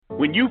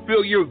When you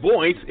feel your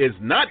voice is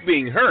not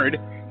being heard,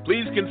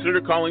 please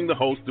consider calling the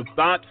host of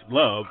Thoughts,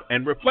 Love,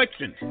 and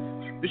Reflections.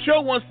 The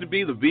show wants to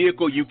be the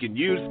vehicle you can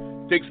use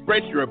to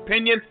express your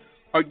opinion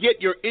or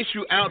get your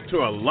issue out to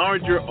a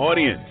larger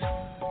audience.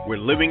 We're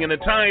living in a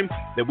time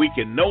that we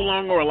can no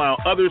longer allow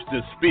others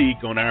to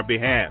speak on our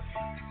behalf.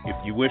 If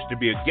you wish to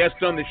be a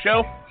guest on the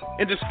show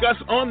and discuss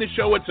on the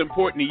show what's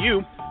important to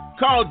you,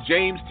 call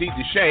James T.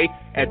 DeShay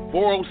at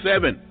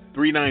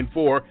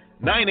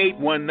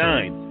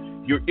 407-394-9819.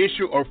 Your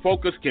issue or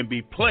focus can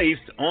be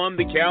placed on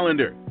the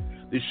calendar.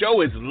 The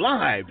show is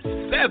live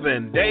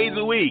 7 days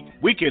a week.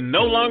 We can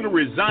no longer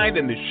reside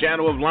in the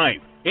shadow of life.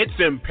 It's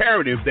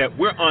imperative that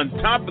we're on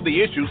top of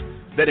the issues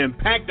that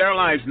impact our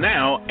lives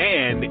now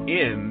and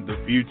in the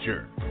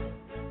future.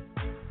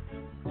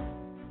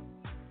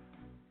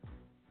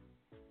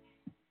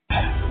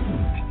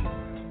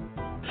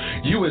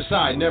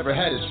 USI never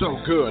had it so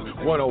good.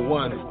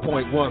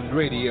 101.1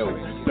 radio,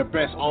 the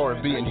best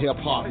R&B and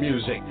hip-hop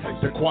music.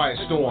 The Quiet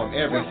Storm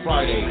every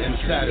Friday and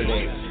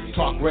Saturday.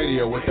 Talk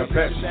radio with the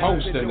best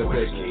host in the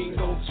business.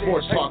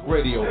 Sports Talk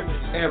Radio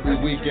every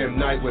weekend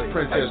night with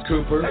Princess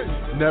Cooper.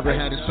 Never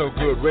had it so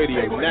good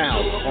radio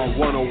now on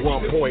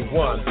 101.1,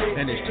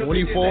 and it's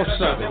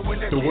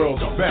 24/7. The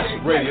world's best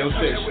radio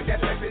station.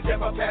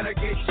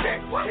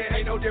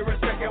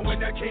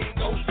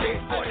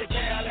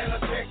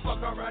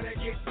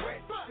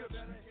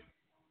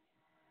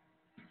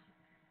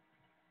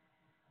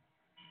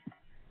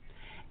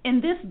 In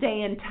this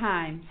day and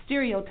time,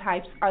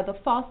 stereotypes are the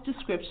false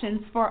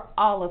descriptions for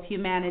all of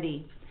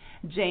humanity.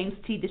 James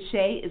T.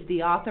 DeShay is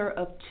the author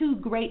of 2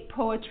 great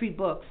poetry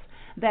books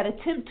that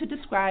attempt to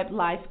describe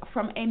life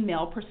from a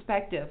male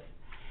perspective.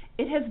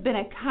 It has been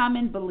a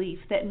common belief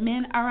that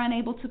men are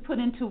unable to put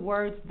into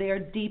words their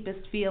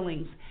deepest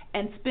feelings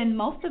and spend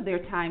most of their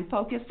time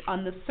focused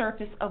on the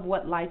surface of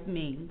what life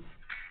means.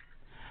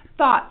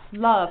 Thoughts,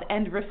 love,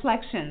 and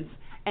reflections,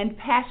 and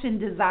passion,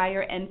 desire,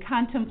 and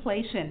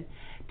contemplation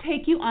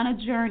take you on a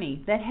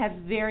journey that has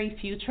very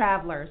few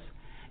travelers.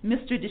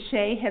 Mr.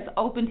 DeShay has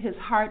opened his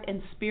heart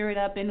and spirit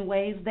up in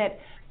ways that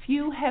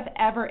few have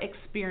ever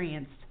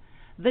experienced.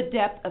 The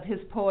depth of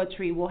his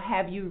poetry will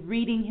have you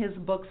reading his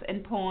books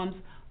and poems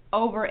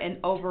over and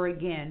over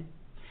again.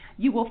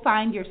 You will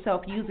find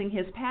yourself using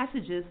his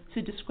passages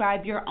to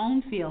describe your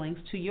own feelings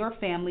to your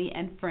family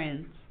and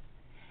friends.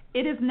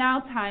 It is now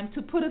time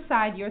to put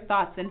aside your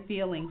thoughts and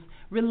feelings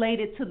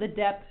related to the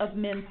depth of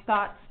men's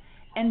thoughts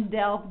and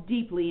delve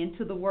deeply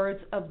into the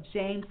words of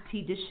James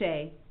T.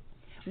 DeShay.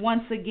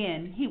 Once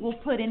again, he will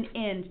put an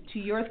end to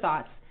your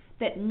thoughts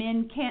that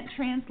men can't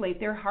translate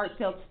their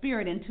heartfelt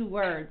spirit into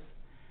words.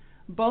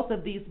 Both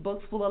of these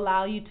books will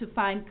allow you to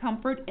find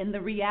comfort in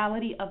the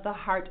reality of the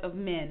heart of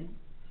men.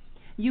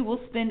 You will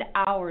spend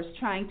hours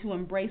trying to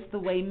embrace the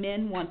way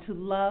men want to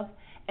love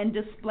and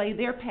display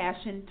their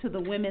passion to the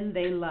women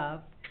they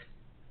love.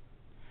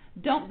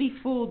 Don't be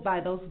fooled by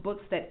those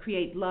books that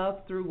create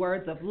love through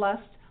words of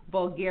lust,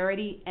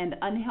 vulgarity, and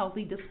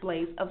unhealthy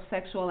displays of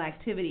sexual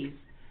activities.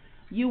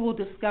 You will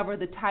discover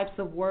the types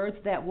of words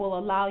that will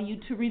allow you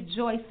to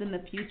rejoice in the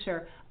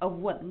future of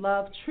what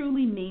love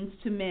truly means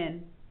to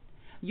men.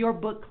 Your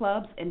book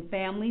clubs and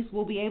families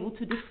will be able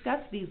to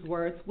discuss these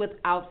words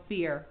without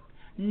fear.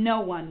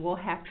 No one will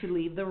have to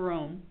leave the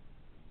room.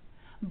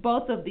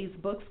 Both of these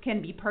books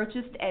can be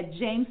purchased at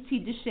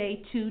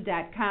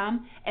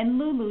jamestdeshay2.com and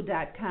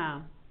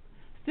lulu.com.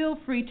 Feel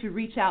free to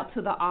reach out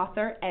to the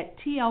author at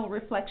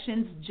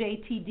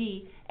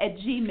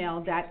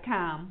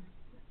tlreflectionsjtd@gmail.com.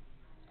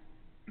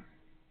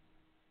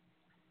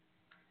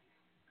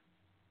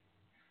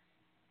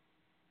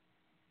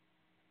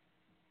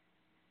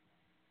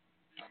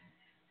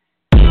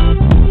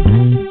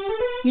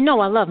 You know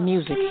I love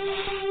music.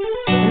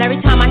 And every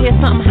time I hear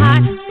something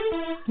hot,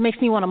 it makes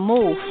me want to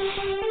move.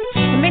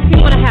 It makes me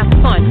want to have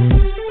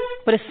fun.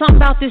 But it's something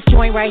about this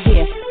joint right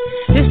here.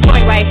 This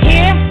joint right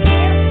here,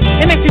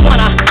 it makes me want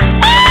to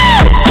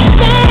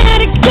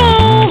let it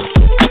go.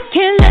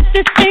 Can't let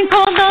this thing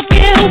called love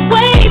get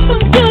away from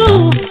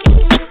you.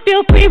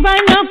 Feel free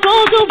right now,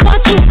 go do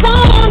what you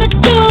want to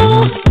do.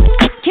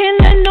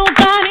 Can't let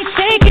nobody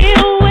take it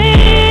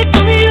away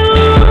from you,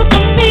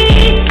 from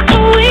me,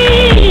 from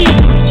we.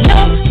 No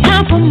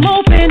time for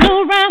moping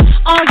around,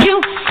 are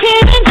you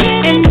kidding?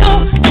 And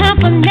no time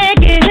for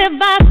negative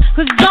vibes,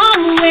 'cause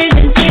I'm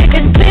winning.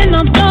 It's been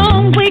a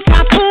long week,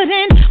 I put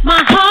in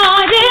my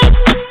heart in.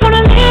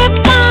 Gonna live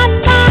my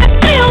life,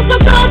 feel so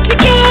close to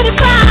get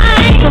it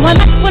right. So I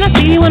like when I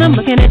see you, when I'm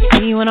looking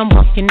at you, when I'm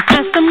walking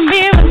past the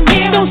mirror.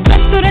 Don't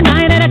stress through the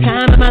night at a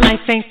time in my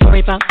life, ain't worry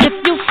about if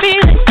you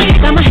feel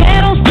it. Got my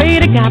head on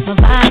straight, I got my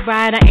vibe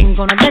right, I ain't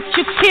gonna let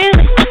you kill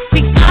it.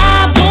 See,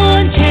 I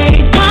won't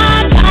change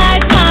my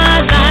life,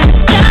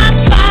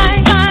 just bye, bye,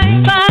 bye, bye,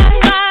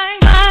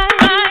 bye,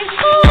 bye,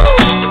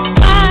 ooh,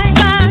 bye,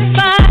 bye,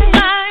 bye, bye,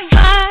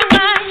 bye,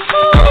 bye,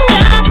 ooh,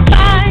 just bye,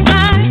 bye,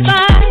 bye,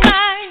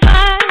 bye,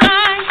 bye,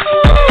 bye,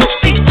 ooh.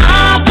 See,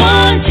 I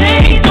won't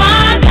change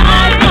my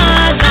life,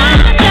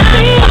 just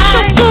feel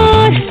so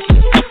good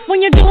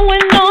when you're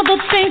doing all the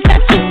things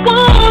that you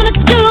wanna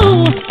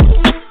do.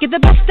 Get Get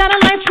the best out of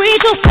life,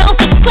 treat yourself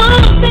to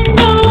something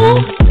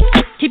new.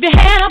 Keep your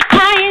head up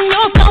high in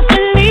yourself,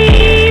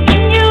 believe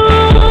in you,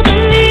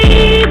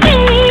 believe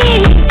in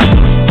me.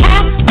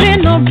 Has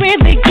been a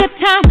really good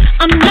time,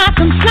 I'm not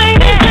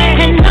complaining,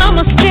 and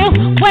I'ma still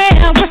wear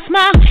a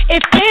smile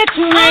if it's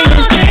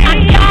raining.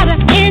 I gotta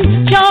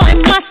enjoy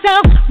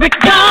myself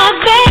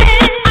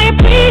regardless. I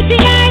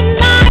appreciate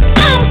life,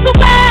 I'm so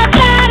glad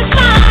that it's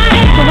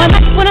mine. So I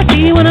like what I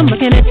see when I'm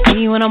looking at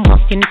me, when I'm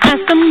walking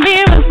past the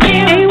mirror.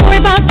 Ain't worried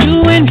about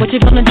you and what you're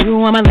gonna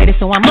do, I'm a lady,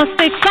 so I must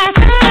stay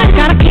classy.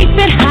 Gotta keep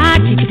it high,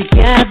 keep it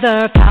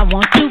together, if I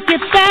want to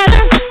get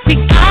better.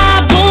 See,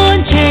 I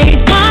won't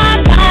change my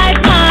life,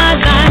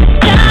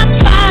 just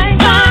bye,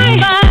 bye,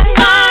 bye,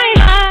 bye,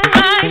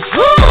 bye,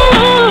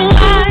 ooh,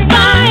 bye,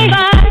 bye,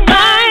 bye,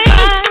 bye,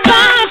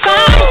 bye,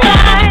 bye,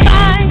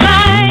 bye,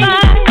 bye,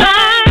 bye,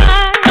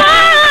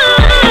 bye.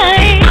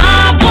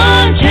 I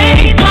won't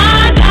change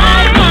my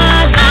life,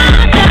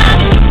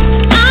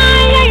 I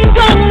ain't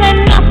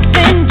rolling up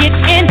and get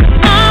in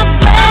my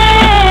way.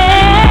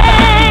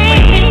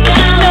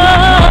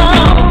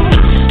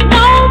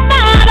 No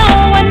matter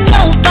what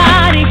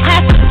nobody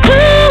has to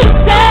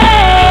say.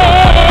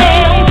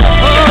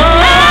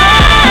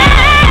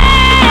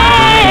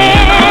 I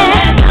ain't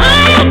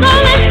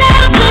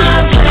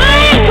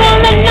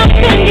rolling up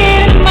and get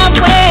in my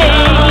way.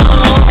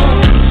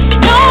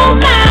 No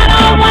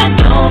matter what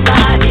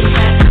nobody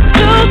has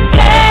to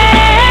say.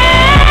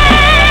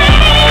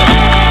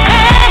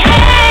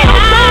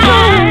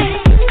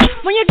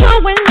 When you're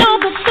doing all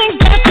the things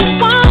that you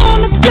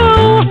wanna do,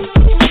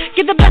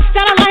 get the best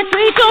out of life,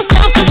 treat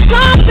yourself to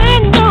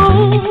something new.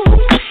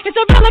 It's a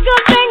really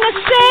good thing to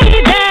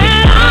say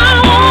that I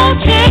won't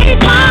change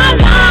my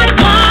life,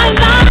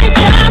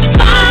 just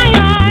fine,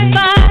 fine, fine, fine, fine,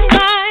 fine, fine, fine, fine,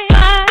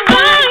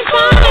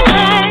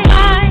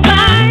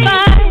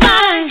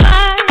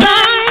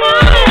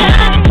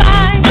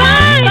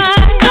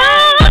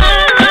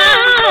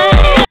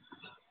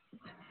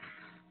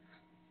 fine.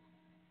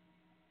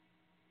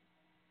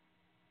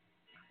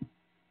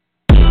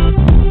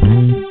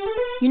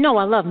 You know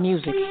I love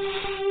music,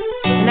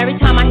 and every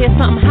time I hear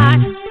something hot,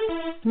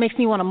 it makes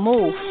me want to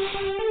move.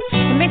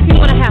 It makes me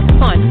want to have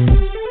fun,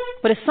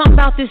 but it's something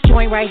about this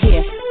joint right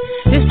here.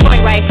 This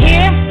joint right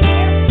here,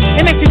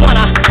 it makes me want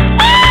to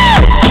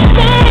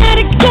let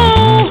it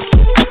go.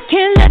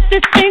 Can't let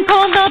this thing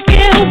called love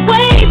get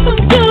away from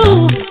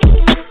you.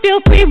 Feel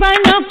free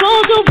right now,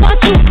 go do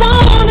what you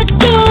want to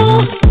do.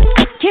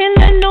 Can't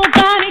let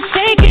nobody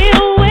take it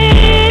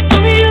away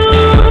from you,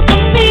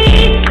 from me,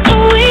 from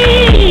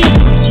we.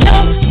 No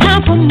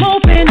time for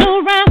moping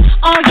around,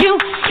 are you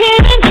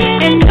kidding?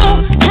 And no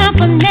time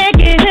for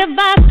negative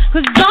vibes,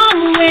 'cause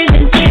I'm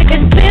winning.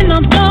 It's been a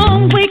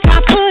long week,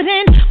 I put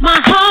in my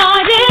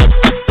heart in.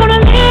 Gonna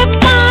live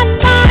my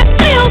life,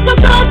 feel so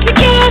good to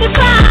get it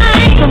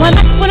right. So I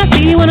like what I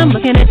see when I'm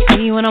looking at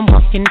me, when I'm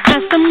walking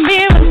past the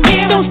mirror.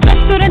 Don't stress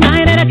through the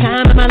night at a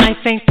time in my life,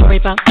 ain't sorry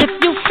about if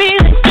you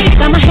feel it.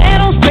 Got my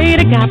head on straight,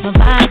 I got my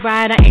vibe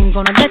right, I ain't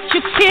gonna let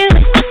you kill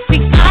it.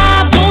 See,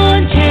 I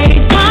won't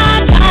change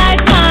my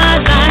life,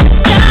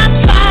 just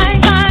bye,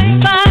 bye,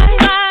 bye,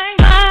 bye,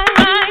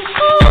 bye,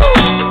 ooh,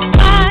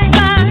 bye,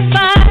 bye,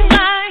 bye,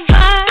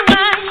 bye,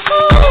 bye,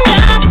 ooh,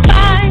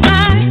 bye,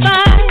 bye,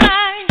 bye,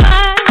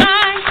 bye,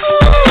 bye,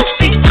 ooh.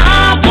 See,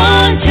 I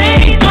won't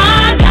change my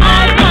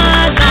life,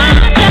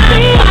 just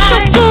feel so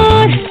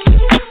good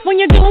when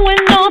you're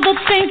doing all the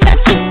things that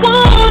you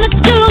wanna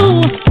do.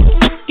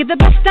 Get the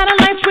best out of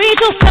life, treat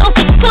yourself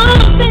to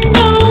something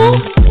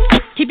new.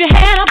 Keep your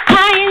head up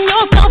high in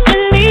yourself,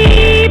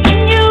 believe in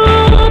you,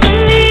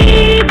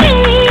 believe in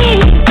me.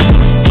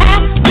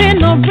 Has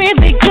been a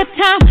really good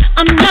time,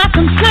 I'm not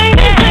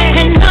complaining,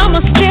 and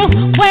I'ma still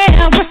wear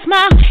a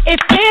smile if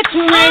it's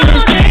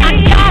raining. I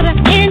gotta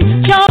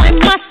enjoy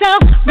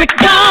myself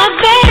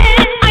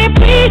regardless. I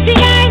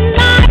appreciate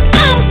life,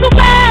 I'm so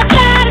glad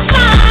that it's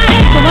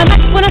mine. So I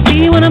like what I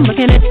see when I'm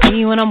looking at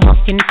me, when I'm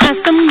walking past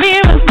the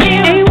mirror.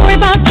 Ain't worried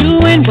about you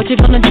and what you're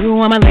gonna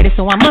do, I'm a lady,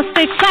 so I must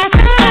stay classy.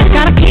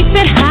 Gotta keep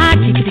it high,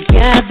 keep it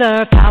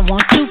together, if I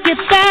want to get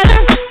better.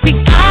 See,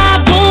 I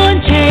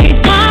won't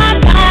change my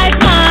life,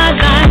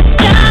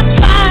 just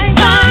bye,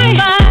 bye,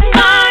 bye,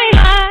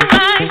 bye,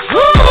 bye,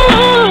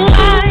 ooh,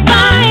 bye,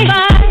 bye,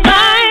 bye,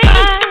 bye,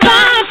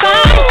 bye,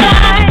 bye,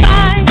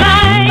 bye,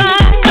 bye,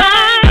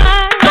 bye,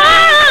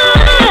 bye.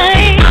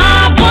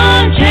 I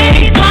won't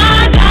change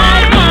my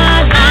life,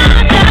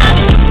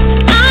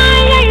 I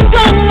ain't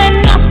rolling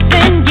up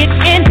and get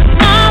in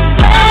my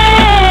way.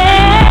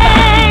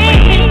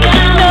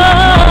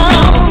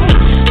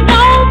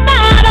 No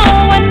matter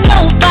what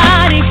nobody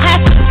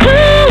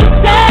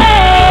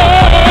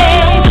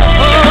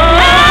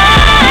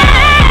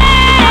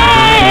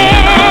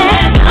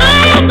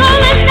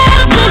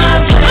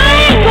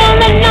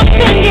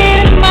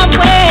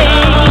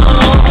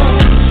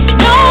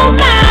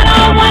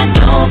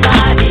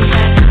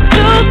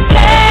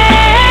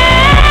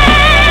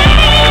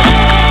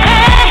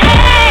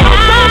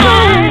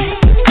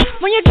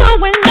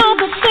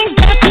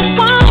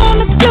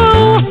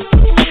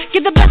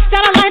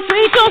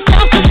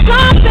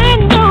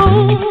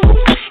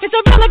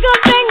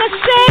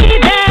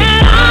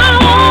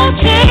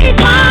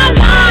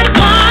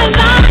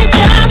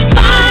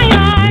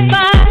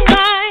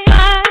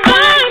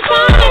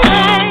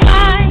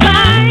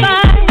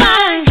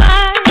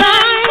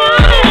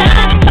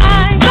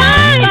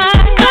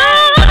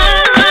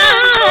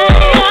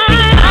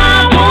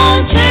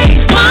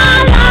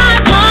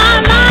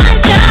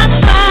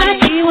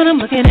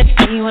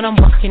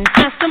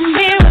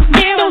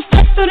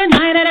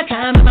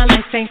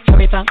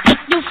worry about what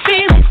you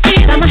feel.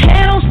 Got my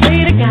head on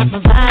straight, I got my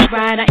vibe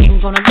right. I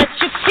ain't gonna let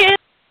you kill.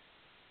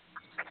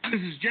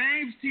 This is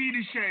James T.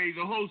 DeShay,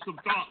 the host of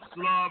Thoughts,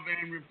 Love,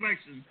 and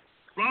Reflections,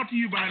 brought to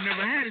you by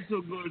Never Had It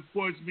So Good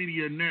Sports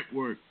Media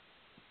Network.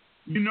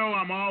 You know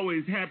I'm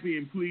always happy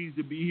and pleased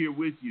to be here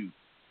with you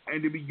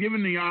and to be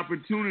given the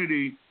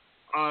opportunity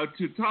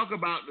to talk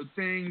about the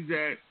things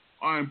that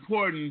are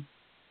important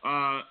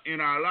in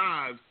our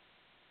lives.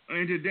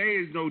 And today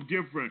is no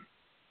different.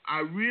 I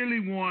really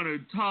want to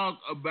talk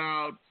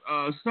about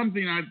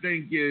something I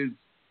think is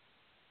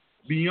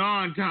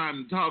beyond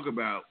time to talk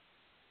about.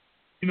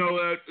 You know,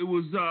 it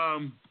was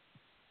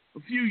a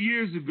few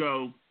years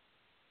ago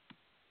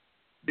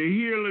that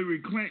Hillary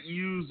Clinton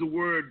used the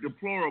word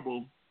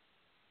deplorable,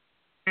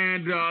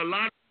 and a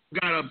lot of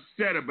people got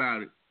upset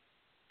about it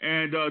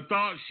and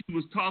thought she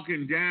was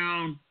talking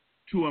down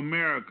to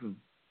America.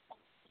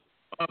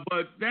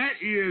 But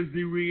that is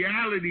the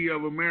reality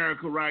of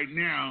America right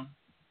now.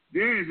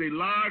 There is a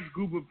large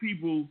group of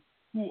people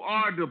who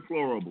are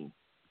deplorable,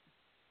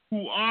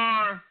 who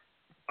are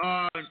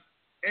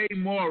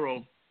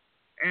amoral,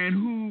 and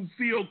who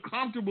feel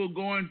comfortable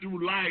going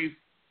through life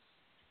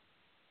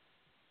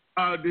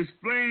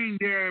displaying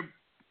their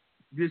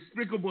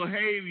despicable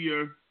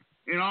behavior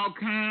in all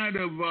kind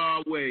of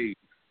ways.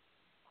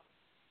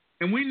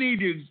 And we need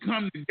to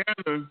come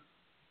together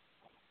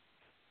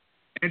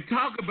and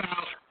talk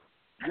about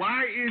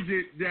why is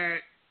it that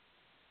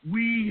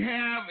we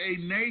have a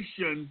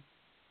nation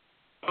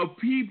of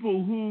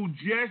people who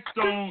just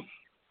don't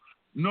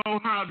know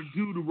how to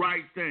do the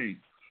right thing.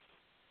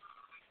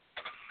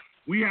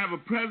 We have a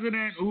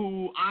president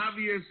who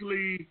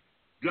obviously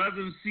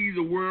doesn't see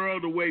the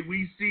world the way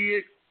we see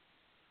it.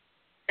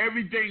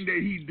 Everything that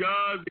he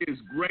does is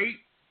great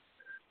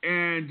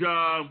and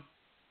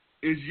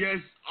is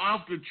just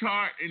off the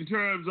chart in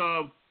terms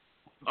of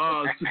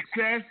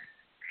success,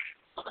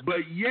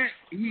 but yet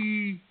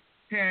he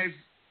has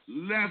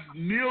left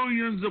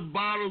millions of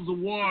bottles of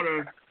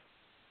water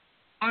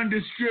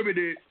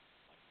undistributed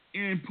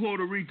in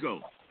Puerto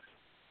Rico.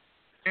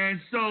 And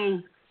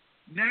so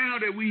now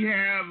that we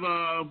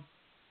have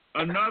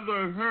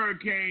another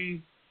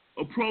hurricane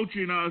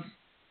approaching us,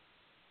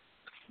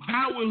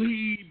 how will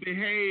he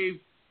behave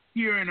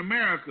here in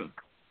America?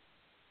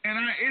 And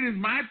it is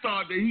my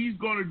thought that he's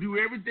going to do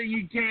everything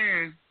he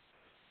can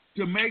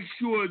to make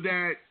sure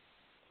that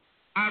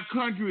our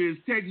country is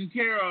taken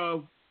care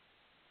of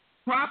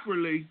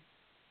properly,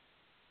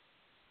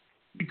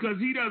 because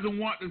he doesn't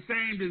want the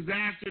same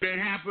disaster that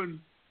happened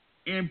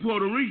in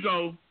Puerto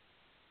Rico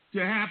to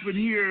happen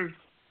here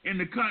in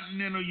the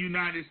continental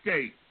United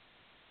States.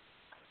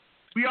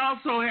 We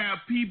also have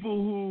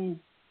people who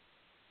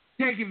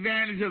take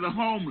advantage of the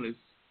homeless.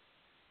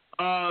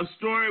 A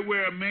story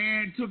where a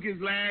man took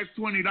his last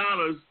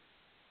 $20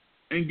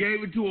 and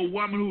gave it to a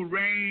woman who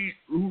ran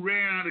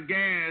out of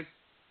gas,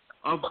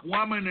 a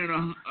woman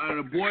and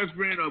a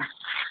boyfriend of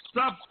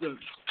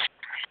substance.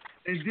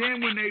 And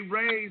then when they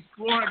raised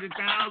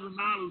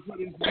 $400,000 for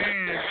this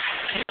man,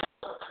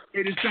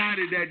 they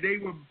decided that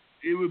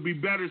it would be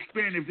better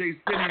spent if they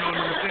spent it on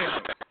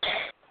themselves.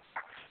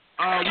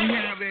 We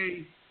have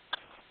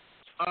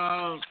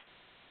a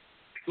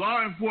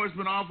law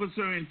enforcement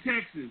officer in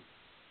Texas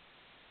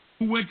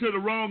who went to the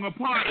wrong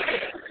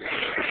apartment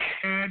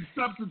and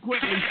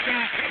subsequently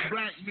shot a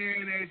black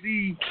man as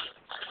he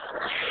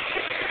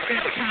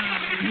spent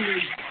time in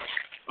his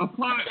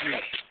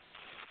apartment,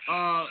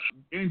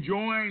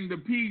 enjoying the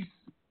peace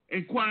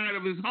and quiet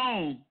of his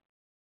home.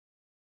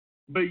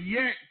 But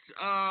yet,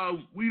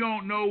 we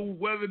don't know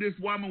whether this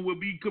woman will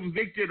be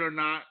convicted or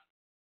not.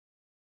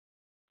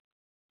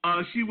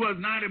 She was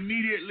not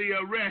immediately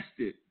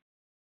arrested.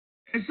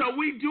 And so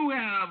we do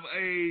have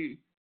a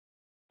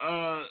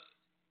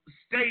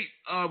state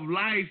of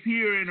life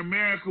here in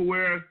America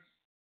where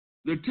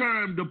the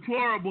term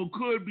deplorable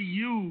could be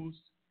used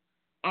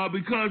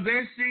because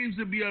there seems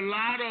to be a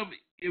lot of,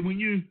 when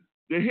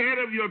the head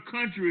of your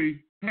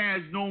country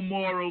has no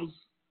morals,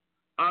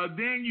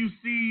 then you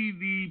see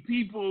the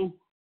people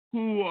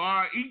who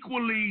are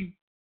equally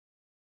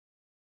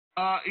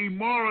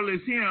immoral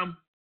as him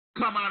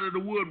come out of the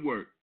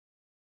woodwork.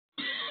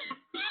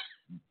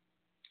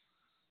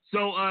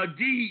 So, I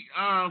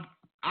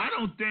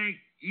don't think,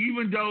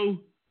 even though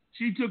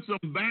she took some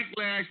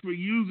backlash for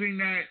using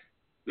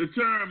the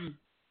term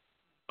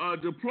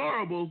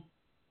deplorable,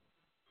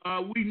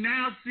 we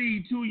now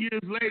see 2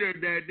 years later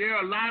that there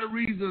are a lot of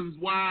reasons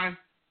why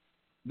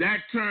that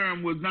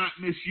term was not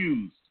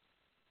misused.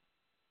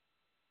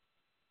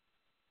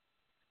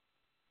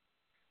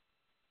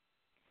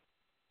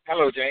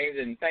 Hello, James,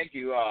 and thank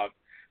you. I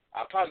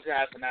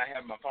apologize for not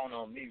having my phone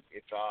on mute.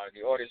 If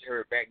the audience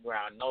heard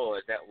background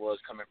noise, that was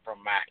coming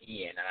from my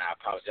end, and I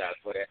apologize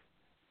for that.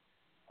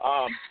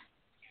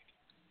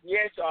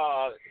 Yes,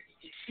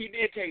 she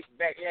did take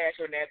backlash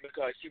on that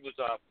because she was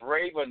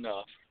brave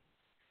enough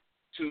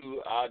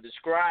to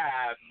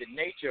describe the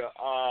nature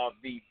of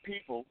the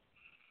people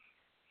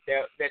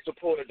that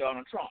supported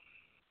Donald Trump.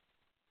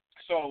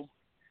 So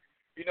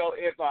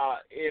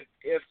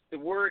if the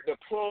word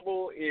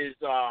deplorable is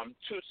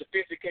too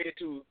sophisticated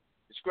to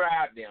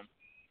describe them,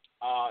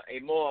 a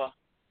more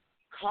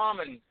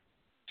common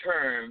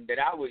term that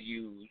I would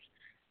use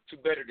to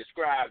better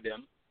describe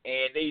them,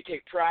 and they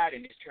take pride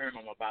in this term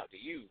I'm about to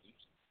use,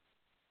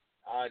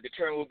 the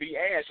term will be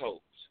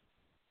assholes.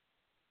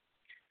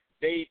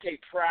 They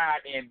take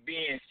pride in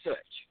being such.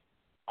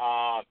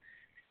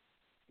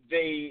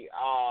 They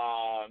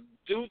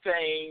do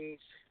things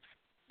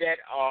that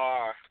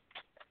are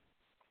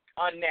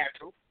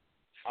unnatural.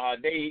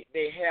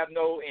 They have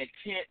no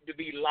intent to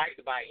be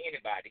liked by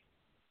anybody.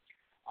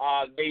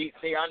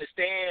 They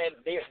understand.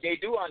 They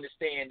do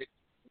understand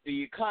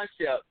the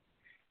concept.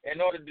 In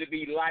order to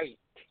be liked,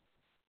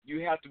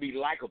 you have to be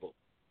likable,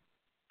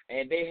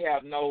 and they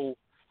have no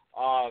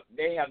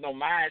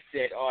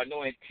mindset or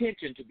no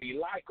intention to be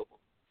likable.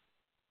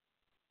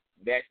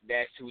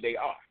 That's who they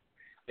are.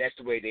 That's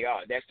the way they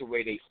are. That's the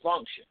way they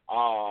function.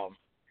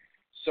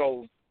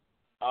 So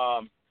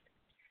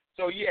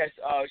yes,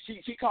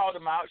 she called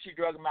them out. She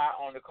drug them out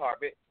on the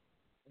carpet.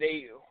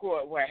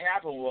 What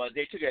happened was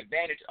they took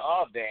advantage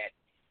of that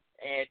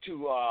and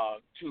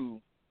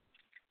to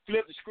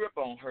flip the script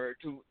on her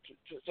so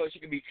she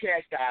could be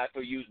chastised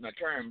for using a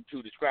term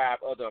to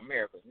describe other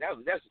Americans.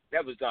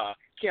 That was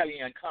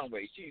Kellyanne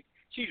Conway.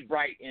 She's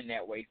bright in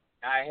that way.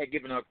 I had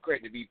given her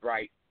credit to be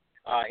bright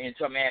in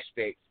some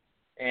aspects,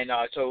 and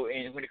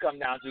when it comes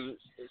down to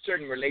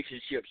certain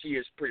relationships, she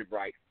is pretty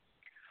bright.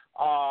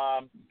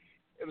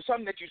 It was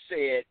something that you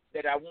said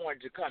that I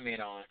wanted to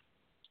comment on.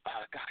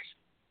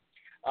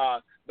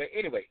 But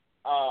anyway,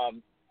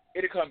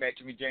 it'll come back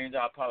to me, James.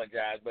 I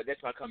apologize, but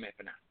that's my comment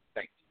for now.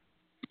 Thanks.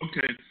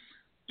 Okay.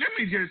 Let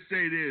me just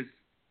say this,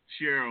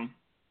 Cheryl.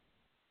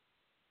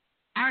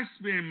 I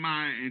spend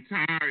my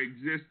entire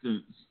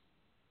existence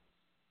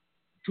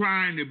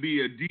trying to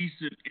be a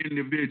decent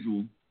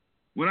individual.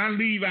 When I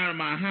leave out of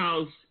my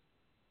house,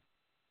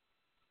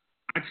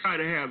 I try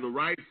to have the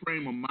right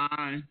frame of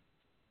mind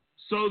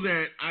so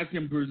that I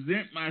can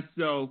present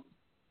myself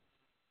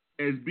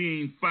as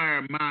being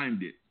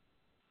fair-minded.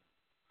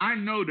 I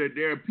know that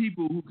there are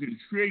people who can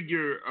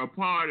trigger a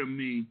part of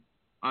me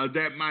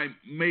that might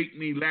make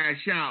me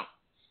lash out,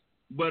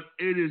 but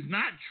it is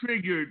not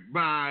triggered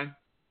by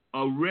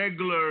a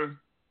regular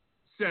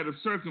set of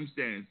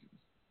circumstances.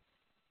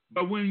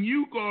 But when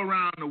you go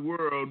around the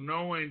world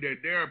knowing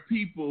that there are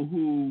people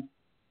who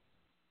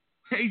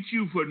hate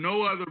you for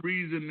no other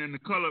reason than the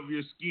color of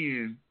your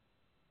skin,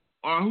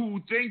 or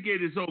who think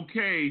it is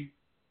okay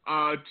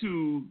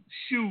to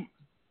shoot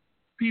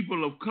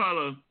people of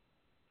color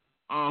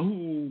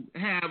who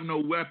have no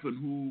weapon,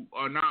 who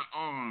are not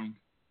armed,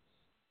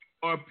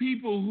 or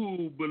people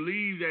who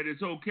believe that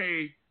it's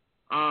okay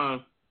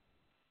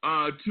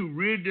to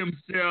rid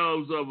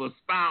themselves of a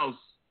spouse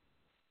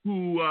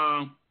who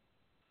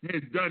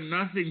has done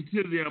nothing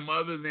to them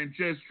other than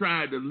just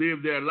try to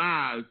live their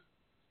lives.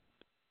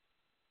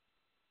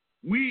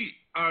 We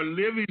are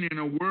living in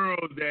a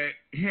world that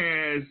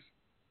has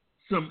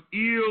some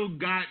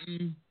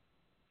ill-gotten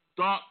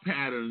thought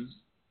patterns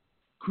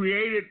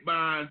created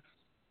by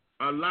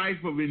a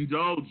life of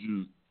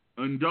indulgence.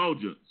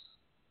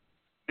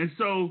 And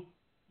so,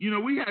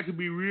 we have to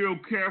be real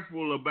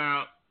careful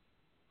about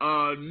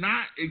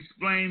not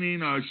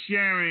explaining or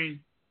sharing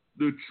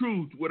the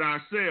truth with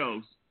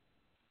ourselves.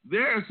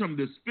 There are some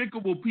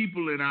despicable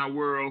people in our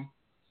world,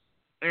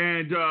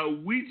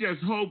 and we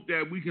just hope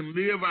that we can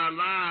live our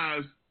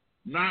lives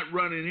not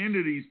running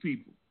into these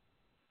people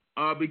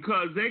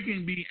because they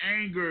can be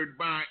angered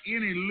by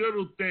any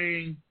little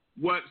thing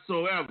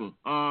whatsoever.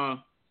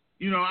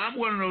 I'm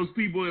one of those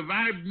people, if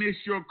I miss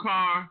your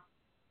car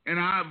and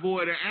I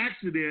avoid an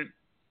accident,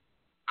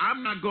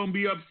 I'm not going to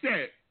be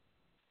upset.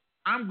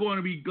 I'm going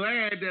to be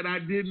glad that I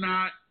did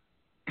not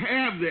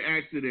have the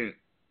accident.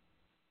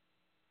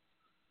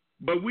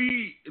 But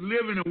we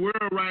live in a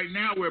world right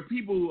now where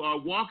people are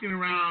walking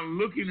around,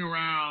 looking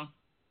around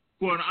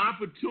for an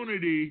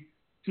opportunity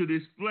to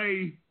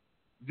display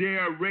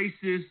their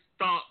racist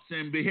thoughts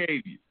and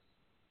behaviors.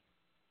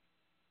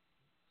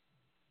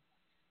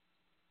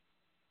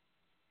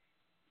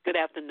 Good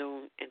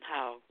afternoon, and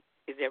how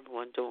is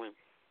everyone doing?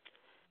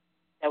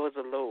 That was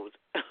a load.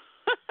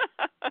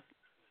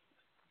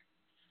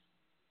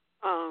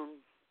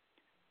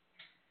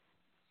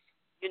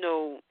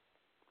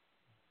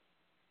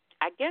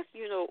 I guess,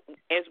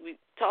 as we're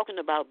talking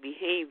about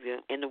behavior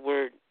and the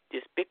word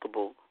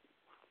despicable,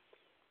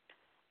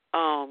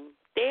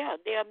 there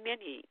are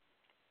many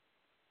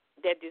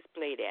that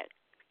display that.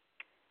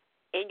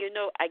 And,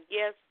 I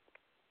guess,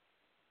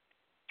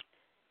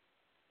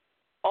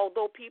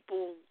 although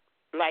people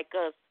like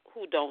us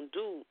who don't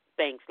do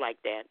things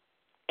like that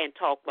and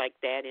talk like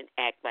that and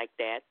act like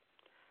that,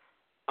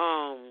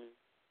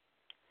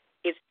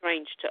 it's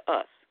strange to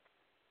us.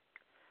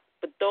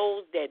 But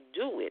those that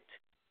do it,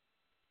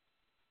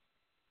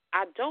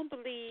 I don't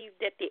believe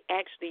that they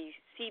actually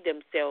see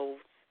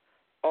themselves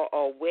or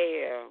are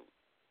aware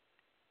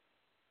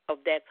of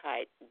that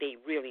height they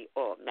really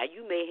are. Now,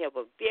 you may have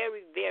a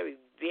very, very,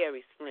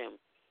 very slim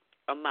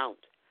amount,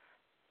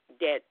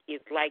 that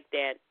is like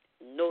that,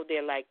 know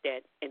they're like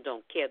that, and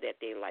don't care that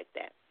they're like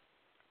that.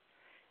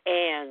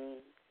 And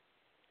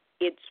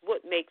it's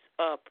what makes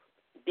up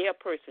their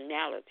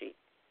personality.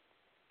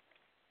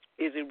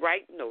 Is it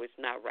right? No, it's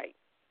not right.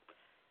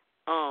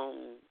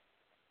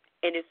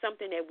 And it's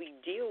something that we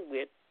deal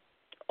with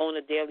on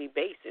a daily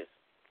basis,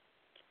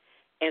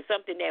 and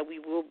something that we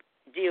will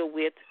deal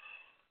with,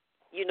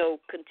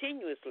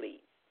 continuously.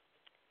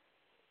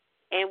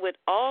 And with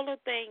all the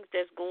things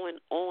that's going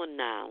on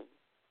now,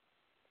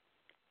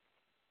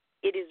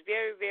 it is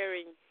very,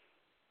 very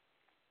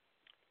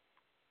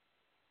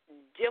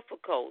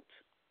difficult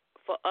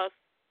for us,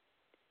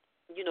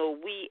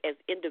 we as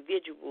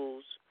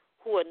individuals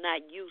who are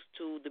not used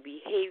to the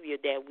behavior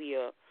that we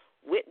are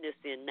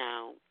witnessing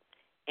now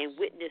and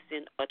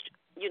witnessing,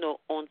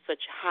 on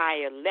such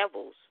higher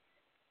levels.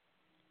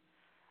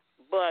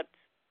 But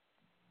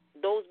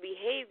those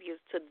behaviors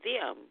to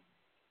them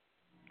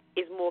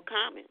is more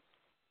common.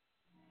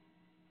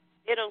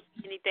 They don't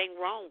see anything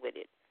wrong with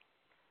it.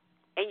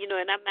 And,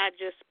 and I'm not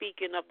just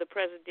speaking of the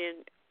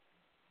president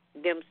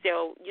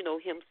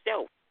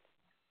himself.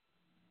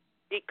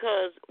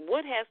 Because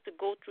what has to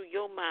go through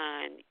your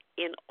mind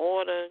in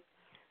order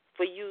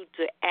for you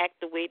to act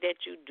the way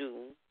that you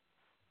do,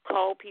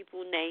 call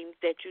people names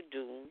that you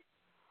do,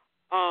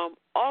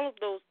 all of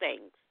those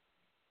things.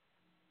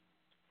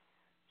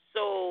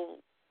 So,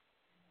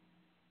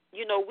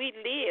 we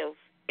live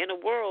in a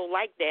world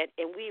like that,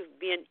 and we've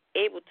been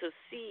able to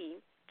see,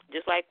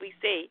 just like we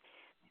say,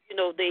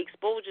 the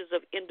exposures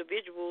of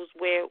individuals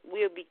where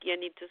we're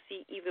beginning to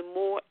see even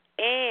more,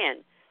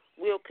 and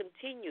we'll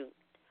continue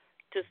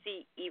to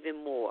see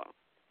even more.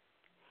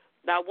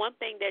 Now, one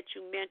thing that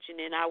you mentioned,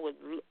 and I would,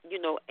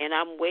 and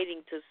I'm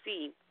waiting to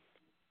see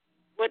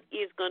what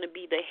is going to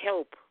be the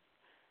help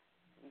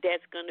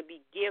that's going to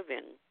be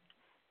given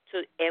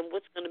to, and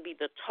what's going to be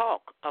the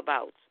talk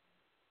about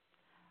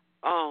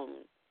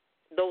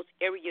those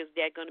areas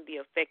that are going to be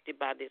affected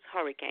by this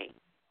hurricane.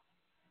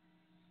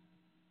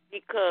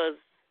 Because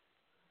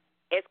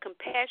as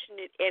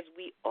compassionate as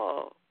we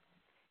are,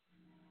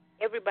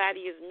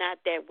 everybody is not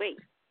that way.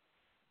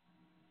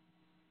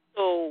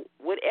 So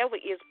whatever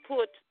is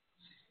put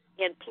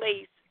in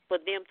place for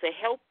them to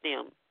help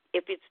them,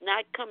 if it's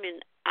not coming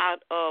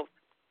out of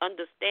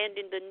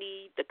understanding the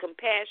need, the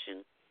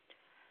compassion,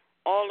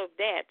 all of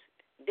that,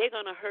 they're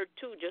going to hurt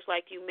too, just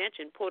like you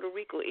mentioned. Puerto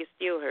Rico is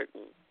still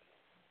hurting.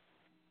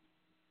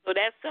 So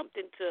that's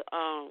something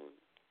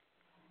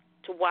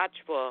to watch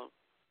for,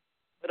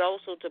 but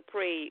also to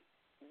pray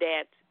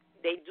that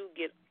they do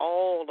get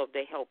all of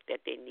the help that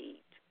they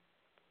need,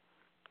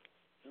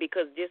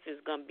 because this is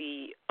going to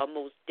be a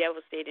most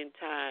devastating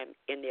time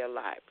in their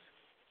lives.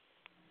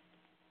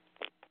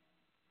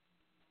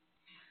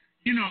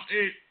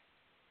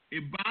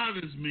 It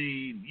bothers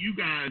me. You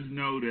guys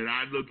know that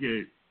I look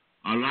at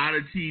a lot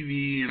of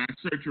TV and I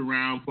search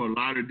around for a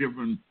lot of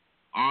different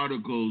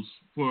articles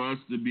for us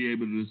to be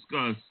able to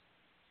discuss.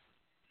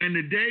 And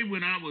the day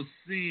when I was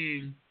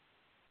seeing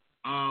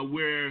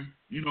where,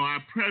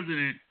 our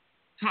president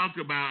talked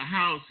about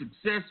how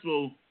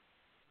successful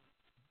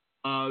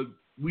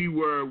we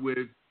were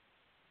with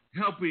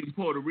helping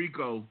Puerto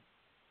Rico,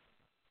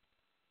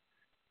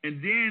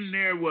 and then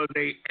there was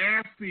a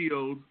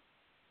airfield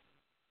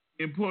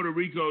in Puerto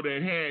Rico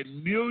that had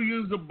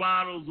millions of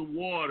bottles of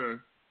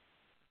water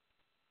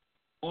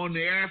on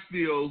the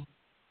airfield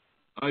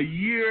a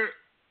year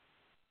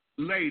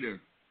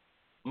later,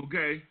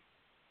 okay?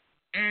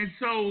 And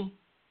so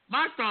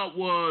my thought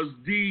was,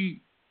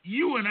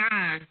 you and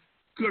I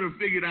could have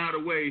figured out a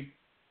way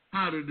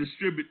how to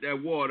distribute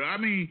that water. I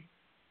mean,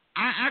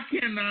 I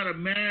cannot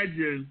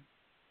imagine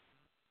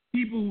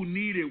people who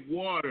needed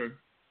water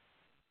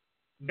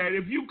that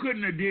if you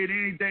couldn't have did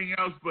anything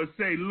else but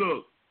say,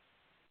 look,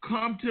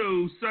 come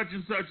to such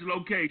and such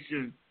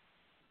location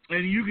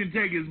and you can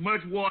take as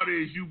much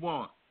water as you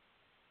want.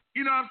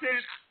 You know what I'm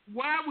saying?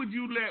 Why would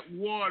you let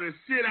water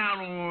sit out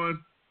on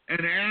an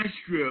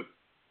airstrip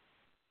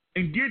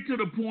and get to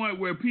the point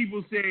where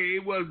people say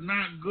it was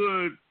not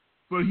good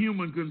for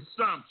human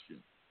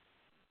consumption?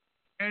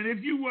 And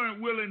if you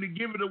weren't willing to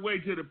give it away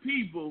to the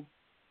people,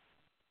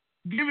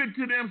 give it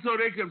to them so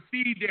they can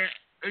feed their,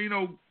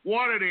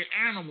 water their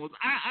animals.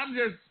 I'm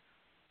just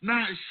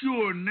not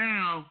sure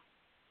now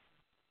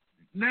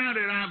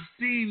that I've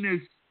seen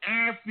this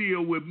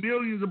airfield with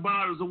millions of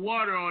bottles of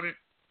water on it,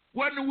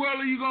 what in the world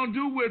are you going to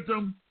do with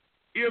them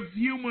if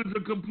humans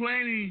are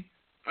complaining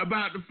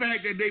about the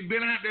fact that they've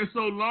been out there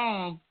so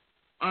long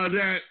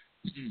that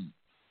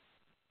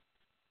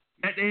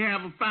they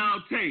have a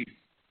foul taste?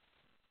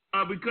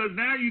 Because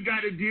now you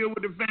got to deal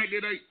with the fact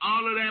that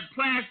all of that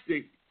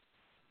plastic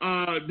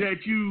that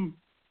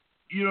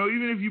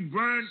even if you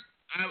burn,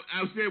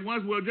 I said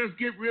once, well, just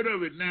get rid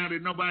of it now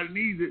that nobody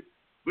needs it.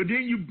 But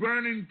then you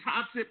burning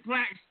toxic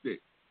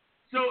plastic.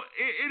 So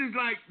it is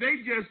like they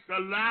just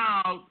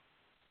allowed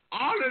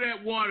all of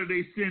that water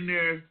they send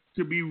there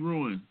to be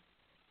ruined.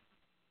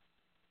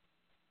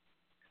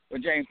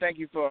 Well, James, thank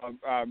you for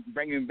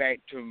bringing back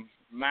to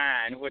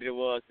mind what it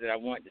was that I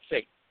wanted to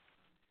say.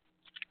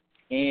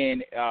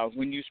 And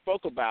when you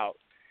spoke about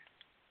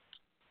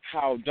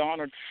how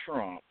Donald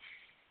Trump,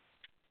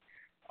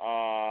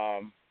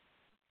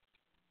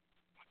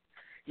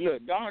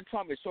 look, Donald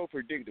Trump is so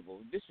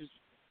predictable.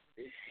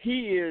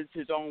 He is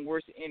his own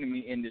worst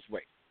enemy in this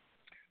way.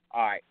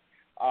 All right,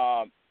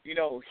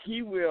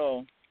 he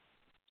will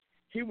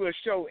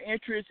show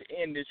interest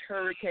in this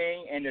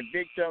hurricane and the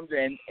victims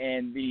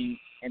and the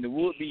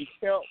would-be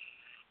help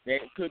that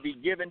could be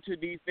given to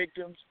these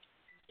victims.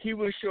 He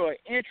will show an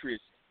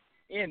interest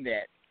in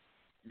that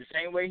the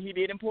same way he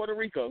did in Puerto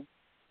Rico,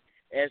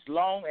 as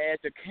long as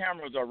the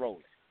cameras are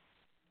rolling.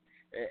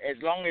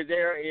 As long as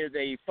there is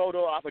a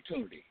photo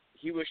opportunity,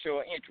 he will show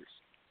an interest.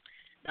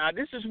 Now,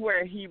 this is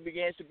where he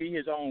begins to be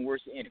his own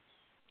worst enemy.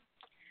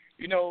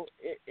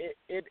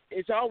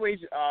 It's always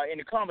in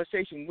the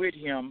conversation with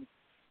him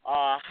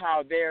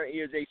how there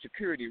is a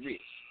security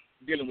risk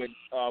dealing with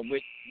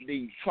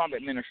the Trump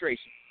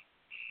administration,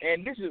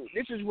 and this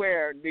is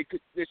where the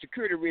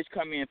security risks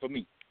come in for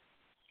me.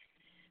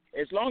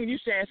 As long as you're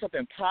saying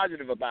something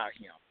positive about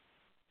him,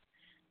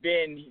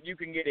 then you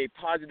can get a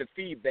positive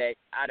feedback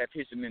out of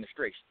his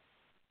administration.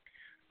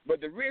 But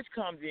the risk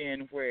comes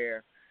in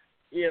where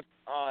if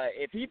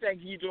he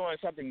thinks he's doing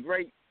something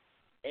great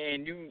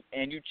and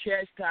you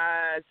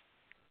chastise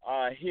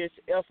his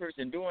efforts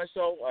in doing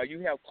so, or you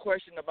have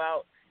question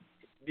about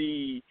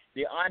the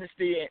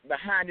honesty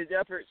behind his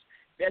efforts,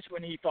 that's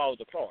when he falls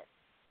apart.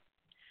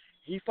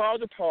 He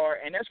falls apart,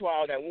 and that's why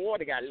all that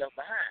water got left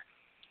behind.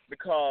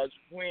 Because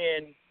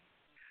when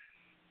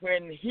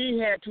he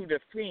had to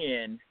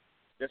defend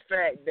the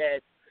fact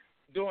that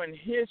during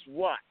his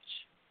watch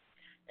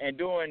and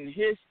during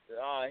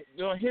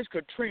his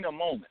Katrina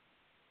moment,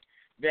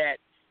 that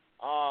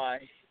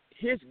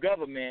his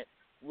government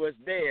was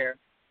there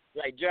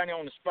like Johnny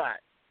on the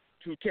spot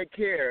to take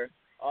care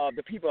of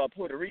the people of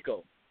Puerto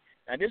Rico.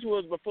 Now, this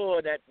was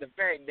before the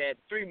fact that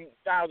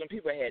 3,000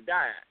 people had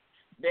died.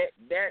 That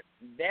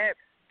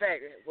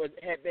fact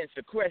had been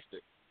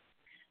sequestered.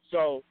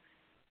 So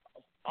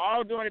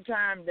all during the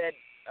time that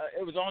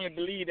it was only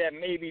believed that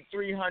maybe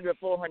 300,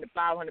 400,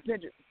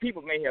 500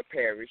 people may have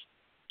perished,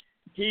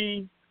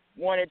 he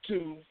wanted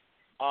to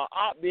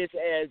opt this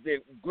as the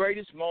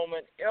greatest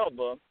moment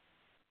ever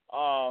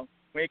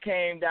when it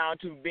came down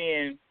to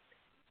being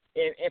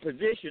in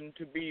position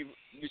to be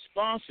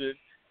responsive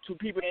to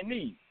people in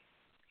need.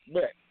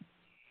 But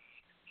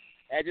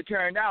as it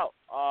turned out,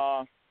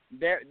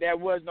 there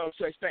was no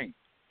such thing.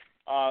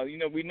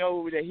 We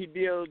know that he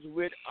deals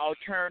with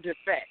alternative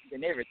facts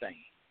and everything.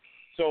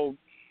 So,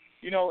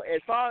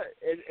 as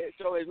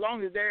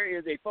long as there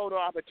is a photo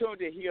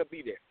opportunity, he'll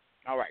be there.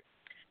 All right.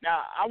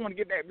 Now, I want to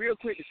get back real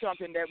quick to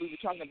something that we were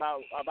talking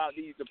about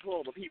these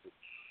deplorable people.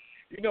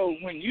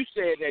 When you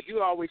said that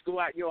you always go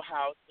out your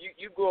house,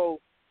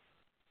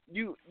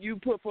 you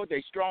put forth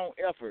a strong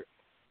effort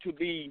to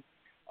be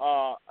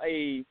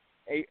a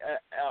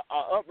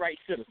upright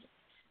citizen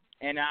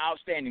and an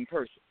outstanding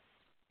person.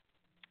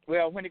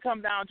 Well, when it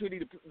comes down to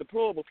the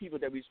deplorable people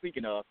that we're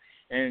speaking of,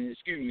 and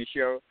excuse me,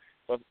 Cheryl,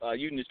 for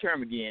using this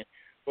term again,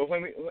 but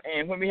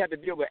when we have to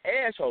deal with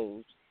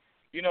assholes,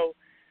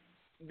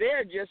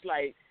 they're just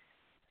like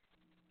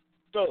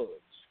thugs.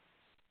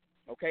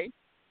 Okay?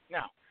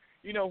 Now,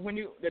 when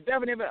the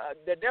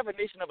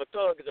definition of a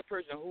thug is a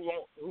person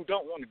who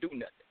don't want to do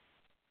nothing,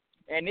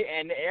 and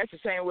that's the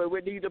same way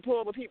with these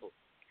deplorable people.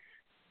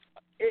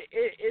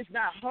 It's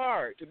not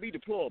hard to be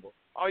deplorable.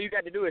 All you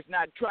got to do is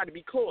not try to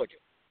be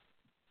cordial,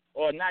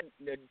 or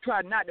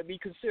try not to be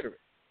considerate.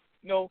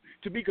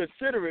 To be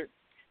considerate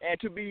and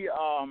to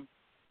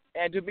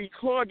be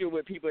cordial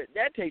with people,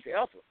 that takes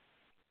effort.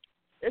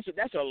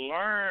 That's a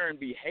learned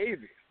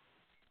behavior.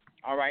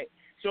 All right.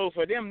 So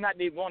for them not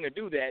to want to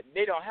do that,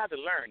 they don't have to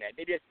learn that.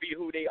 They just be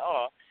who they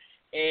are,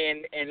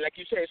 and like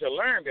you said, it's a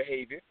learned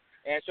behavior,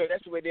 and so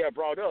that's the way they are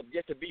brought up,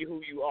 just to be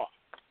who you are.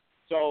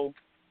 So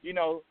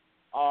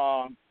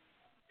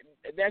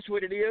that's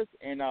what it is,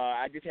 and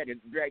I just had to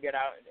drag that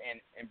out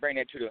and bring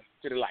that to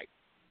the light.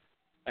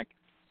 Thank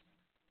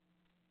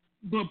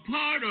you. But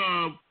part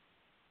of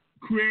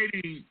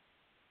creating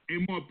a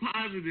more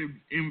positive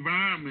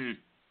environment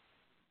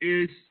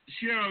is,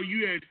 Cheryl,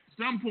 you at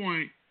some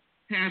point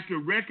have to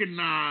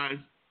recognize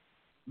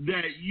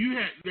that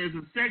there's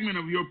a segment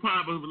of your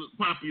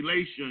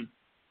population,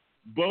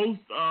 both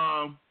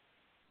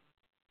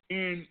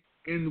in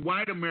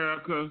white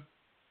America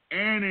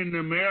and in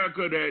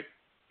America that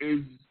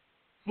is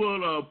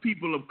full of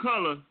people of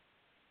color,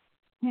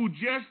 who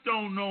just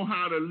don't know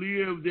how to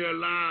live their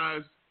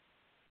lives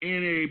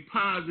in a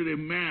positive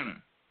manner.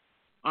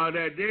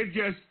 That they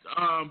just,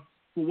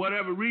 for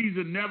whatever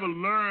reason, never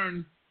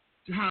learned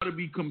how to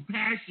be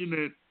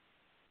compassionate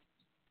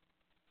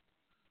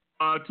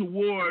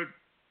toward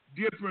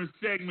different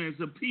segments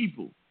of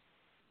people.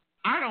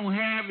 I don't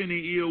have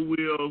any ill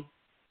will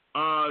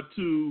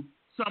to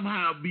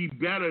somehow be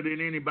better than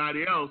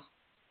anybody else.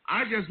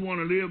 I just want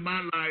to live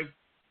my life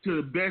to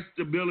the best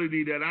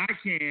ability that I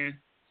can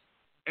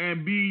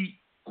and be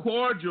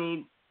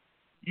cordial,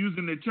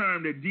 using the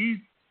term that Dee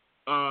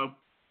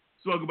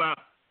spoke about,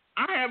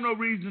 I have no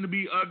reason to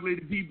be ugly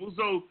to people.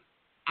 So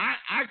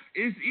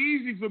it's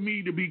easy for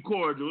me to be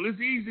cordial.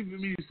 It's easy for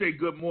me to say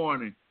good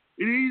morning.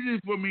 It's easy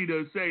for me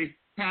to say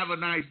have a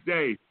nice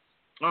day,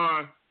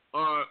 or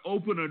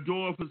open a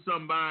door for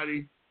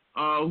somebody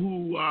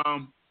who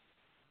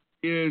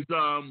is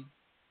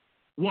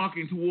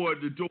walking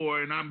toward the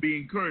door, and I'm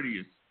being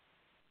courteous.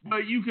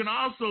 But you can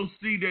also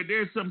see that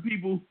there's some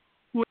people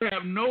who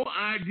have no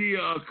idea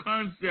or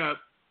concept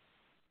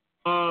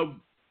of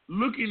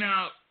looking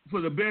out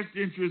for the best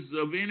interests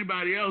of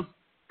anybody else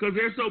because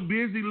they're so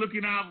busy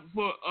looking out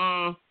for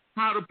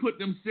how to put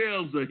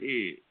themselves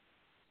ahead.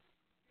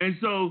 And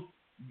so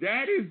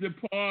that is the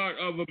part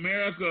of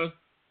America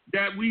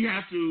that we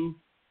have to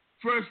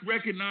first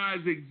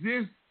recognize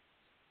exists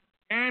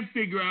and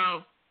figure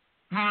out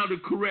how to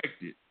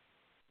correct it.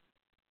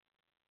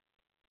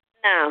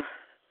 Now,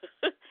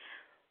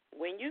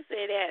 when you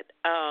say that,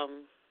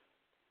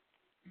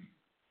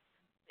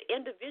 the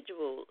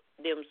individual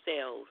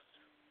themselves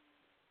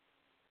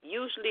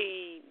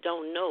usually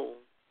don't know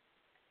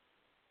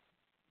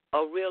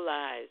or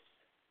realize,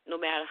 no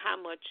matter how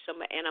much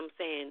somebody, and I'm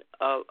saying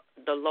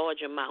the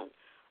large amount,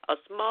 a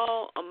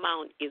small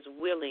amount is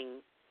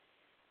willing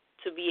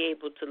to be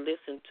able to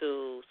listen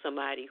to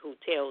somebody who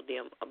tells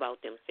them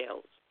about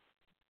themselves.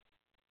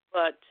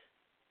 But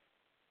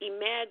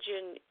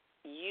imagine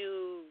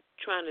you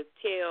trying to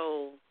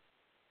tell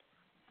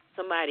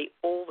somebody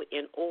over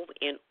and over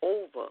and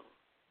over,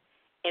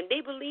 and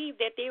they believe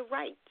that they're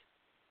right.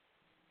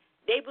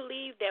 They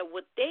believe that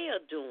what they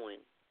are doing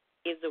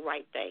is the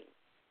right thing.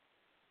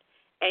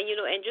 And,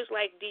 and just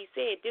like Dee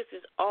said, this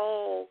is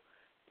all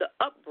the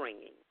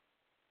upbringing.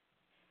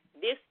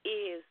 This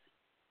is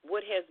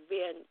what has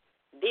been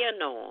their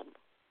norm.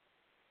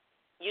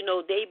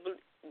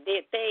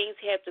 Their things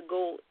have to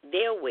go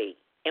their way.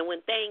 And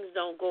when things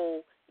don't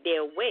go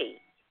their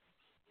way,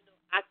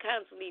 I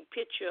constantly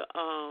picture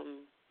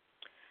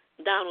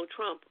Donald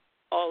Trump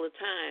all the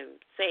time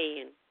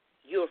saying,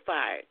 "You're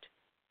fired."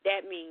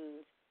 That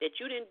means that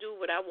you didn't do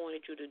what I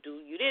wanted you to do.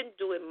 You didn't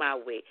do it my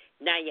way.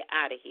 Now you're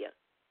out of here.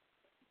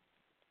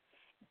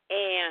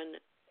 And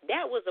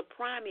that was a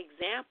prime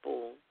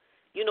example,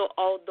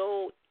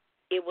 although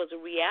it was a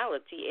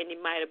reality and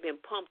it might have been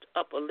pumped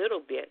up a little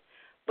bit,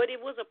 but it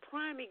was a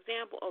prime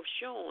example of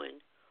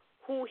showing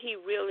who he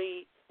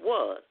really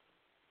was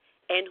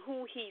and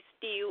who he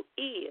still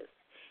is.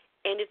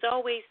 And it's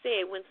always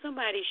said, when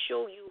somebody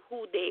show you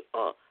who they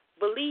are,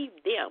 believe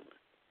them.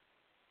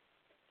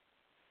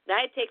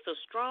 Now, it takes a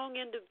strong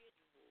individual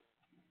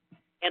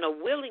and a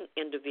willing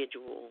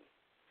individual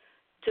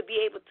to be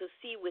able to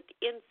see with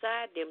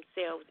inside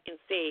themselves and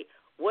say,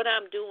 what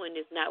I'm doing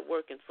is not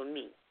working for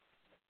me,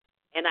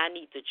 and I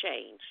need to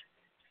change.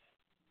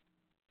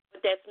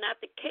 But that's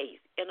not the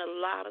case in a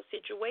lot of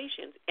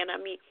situations. And, I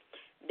mean,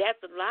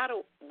 that's a lot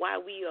of why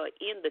we are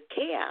in the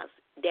chaos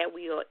that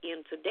we are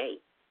in today.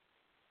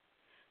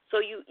 So,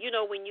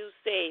 when you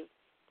say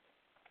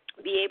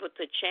be able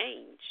to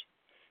change,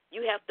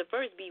 you have to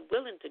first be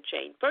willing to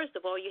change. First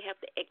of all, you have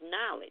to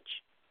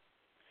acknowledge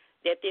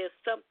that there's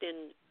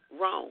something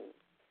wrong.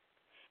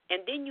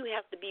 And then you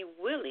have to be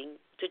willing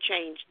to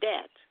change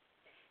that.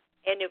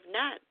 And if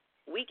not,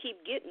 we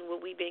keep getting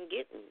what we've been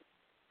getting.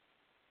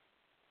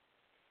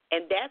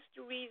 And that's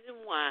the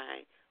reason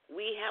why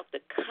we have to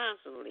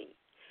constantly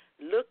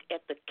look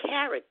at the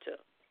character,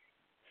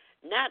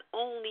 not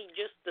only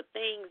just the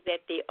things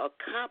that they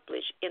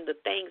accomplish and the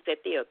things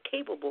that they are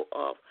capable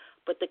of,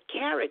 but the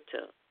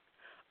character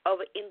of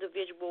an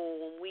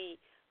individual when we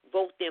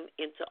vote them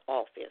into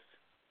office,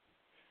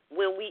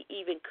 when we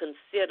even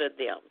consider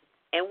them.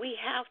 And we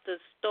have to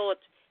start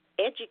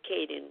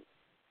educating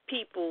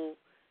people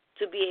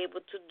to be able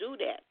to do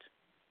that.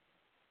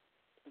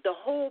 The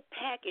whole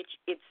package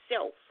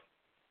itself,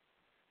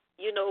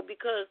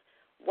 because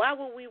why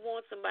would we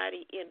want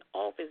somebody in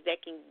office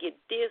that can get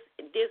this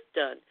and this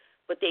done,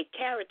 but their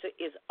character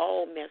is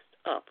all messed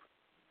up?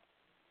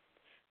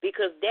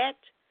 Because that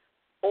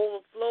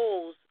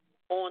overflows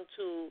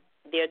onto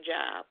their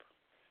job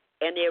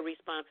and their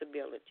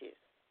responsibilities.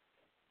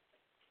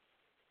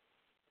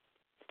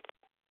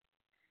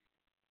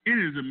 It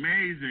is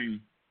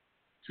amazing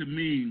to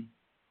me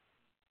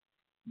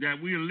that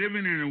we are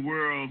living in a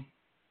world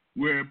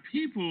where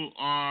people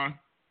are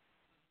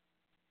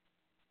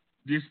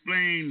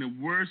displaying the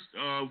worst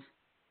of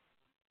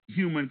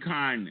human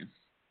kindness.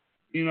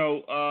 Dee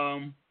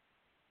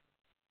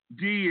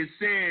has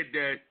said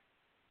that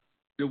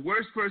the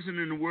worst person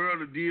in the world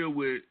to deal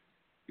with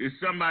is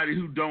somebody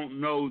who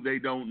don't know they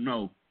don't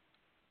know.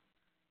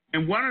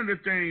 And one of the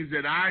things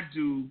that I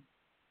do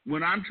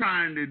when I'm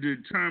trying to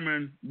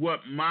determine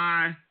what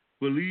my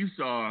beliefs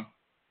are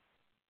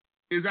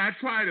is I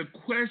try to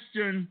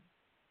question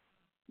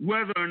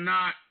whether or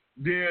not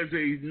there's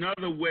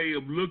another way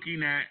of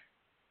looking at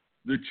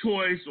the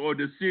choice or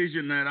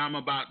decision that I'm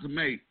about to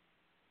make.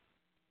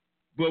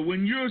 But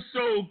when you're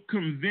so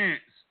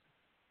convinced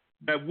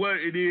that what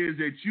it is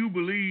that you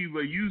believe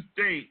or you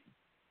think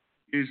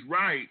is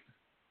right,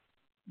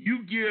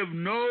 you give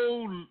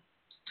no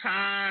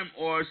time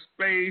or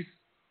space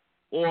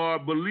or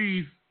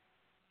belief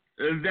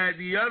that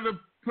the other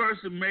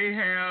person may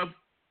have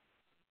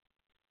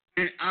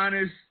an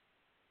honest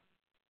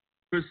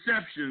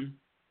perception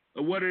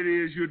of what it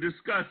is you're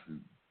discussing.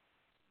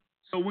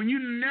 So when you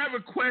never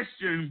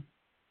question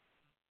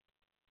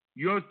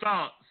your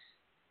thoughts,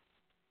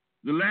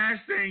 the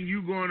last thing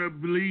you're going to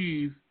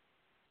believe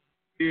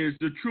is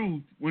the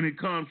truth when it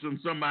comes from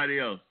somebody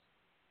else.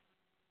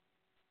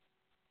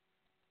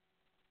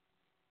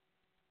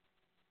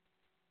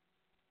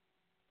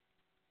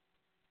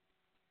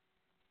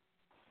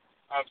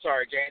 I'm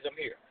sorry, James, I'm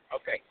here.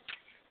 Okay.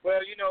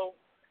 Well, you know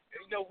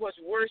what's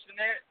worse than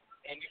that?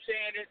 And you're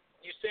saying it.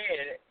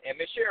 And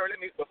Miss Cheryl,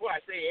 before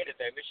I say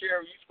anything, Miss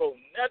Cheryl, you spoke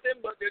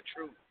nothing but the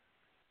truth.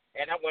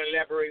 And I'm going to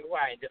elaborate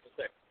why in just a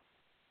second.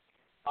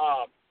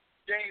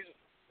 James,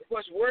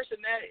 what's worse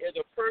than that is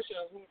a person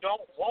who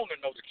don't want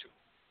to know the truth,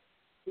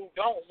 who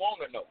don't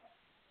want to know,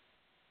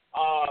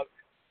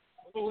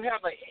 who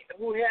have an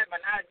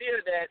idea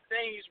that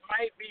things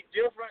might be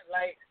different,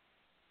 like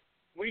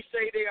we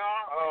say they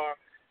are, or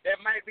there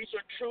might be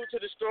some truth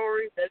to the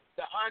story, that's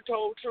the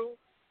untold truth,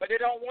 but they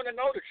don't want to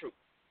know the truth.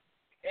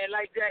 And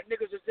like Jack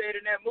Nicholson said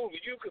in that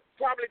movie, you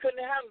probably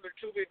couldn't handle the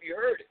truth if you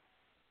heard it,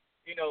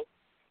 you know.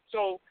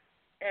 So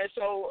in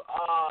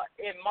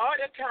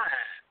modern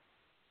time,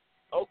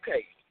 in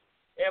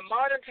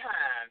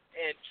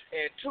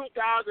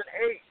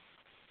 2008,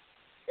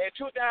 in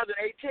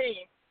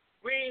 2018,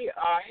 we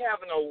are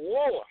having a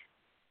war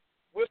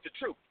with the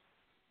truth,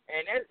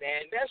 and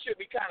that should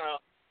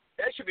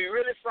be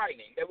really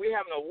frightening, that we're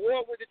having a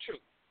war with the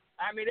truth.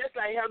 I mean, that's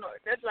like having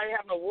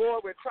a war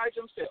with Christ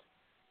Himself,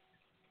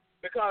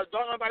 because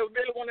don't nobody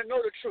really want to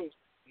know the truth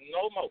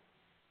no more.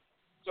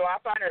 So I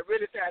find that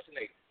really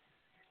fascinating.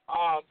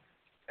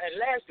 And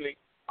lastly,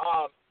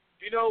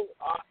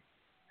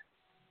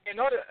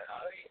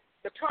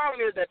 the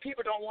problem is that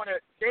people don't want to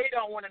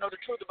know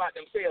the truth about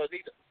themselves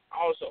either.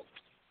 Also,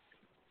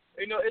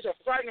 it's a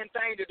frightening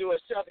thing to do a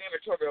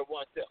self-inventory of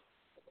oneself.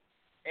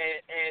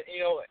 And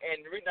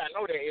the reason I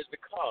know that is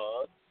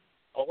because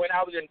when I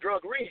was in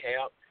drug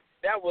rehab,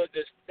 that was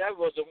the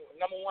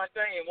number one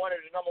thing, one of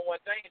the number one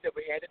things that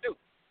we had to do.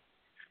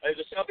 It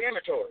was a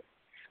self-inventory.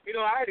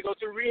 I had to go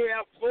through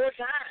rehab 4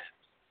 times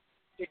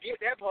to get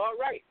that part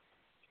right,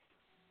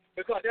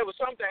 because there was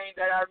something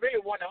that I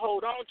really wanted to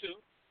hold on to.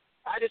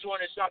 I just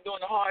wanted to stop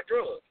doing the hard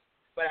drugs,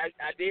 but I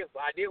did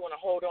want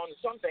to hold on to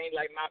something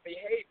like my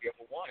behavior,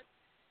 for one.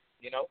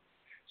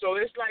 So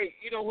it's like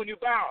when you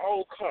buy an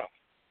old car.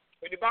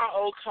 When you buy an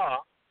old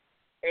car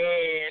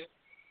and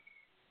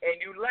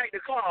you like the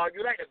car,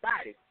 you like the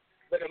body,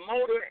 but the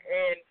motor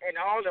and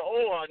all the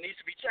oil needs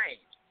to be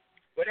changed.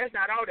 But that's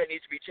not all that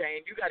needs to be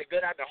changed. You got to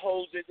gut out the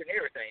hoses and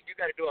everything. You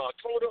got to do a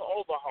total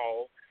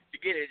overhaul to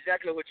get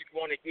exactly what you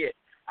want to get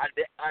out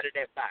of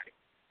that body.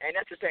 And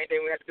that's the same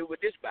thing we have to do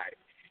with this body.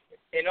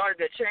 In order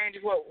to change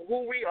who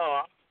we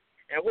are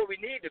and what we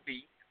need to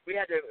be, we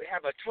have to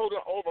have a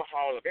total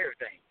overhaul of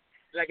everything.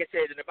 Like it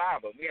says in the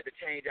Bible, we have to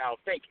change our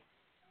thinking.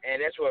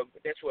 And that's where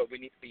we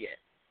need to be at.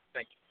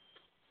 Thank you.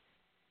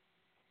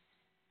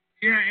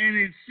 Yeah, and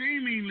it's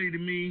seemingly to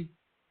me,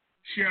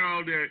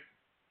 Cheryl, that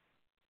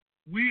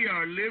we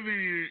are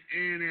living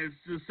in a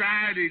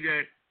society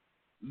that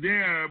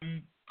there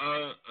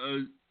are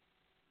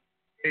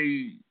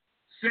a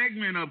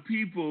segment of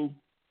people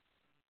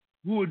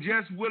who are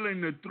just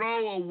willing to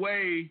throw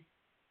away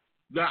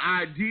the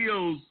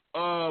ideals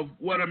of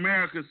what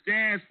America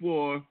stands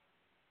for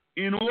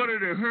in order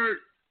to hurt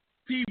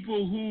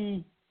people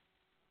who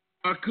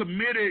are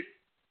committed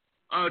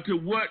to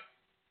what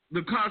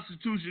the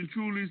Constitution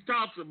truly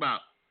talks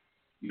about.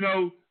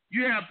 You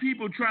have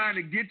people trying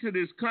to get to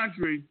this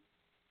country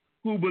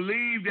who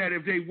believe that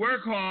if they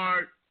work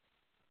hard,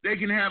 they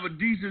can have a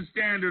decent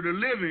standard of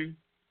living.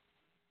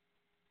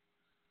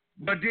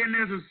 But then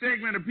there's a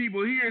segment of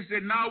people here that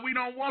said, no, we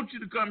don't want you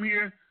to come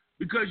here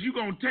because you're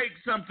going to take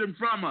something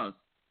from us.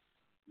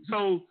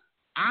 So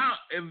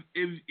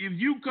if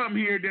you come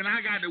here, then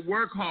I got to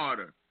work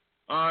harder.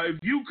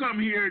 If you come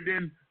here,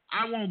 then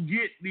I won't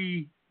get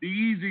the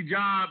easy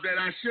job that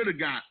I should have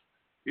got.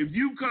 If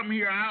you come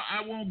here,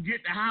 I won't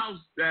get the house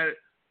that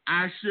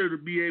I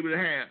should be able to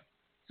have.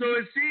 So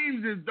it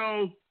seems as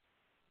though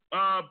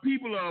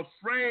people are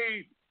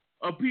afraid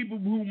of people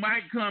who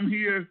might come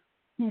here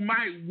who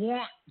might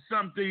want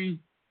something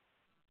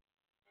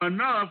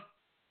enough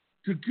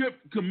to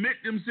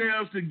commit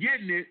themselves to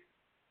getting it,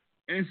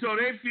 and so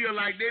they feel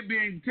like they're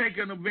being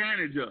taken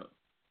advantage of.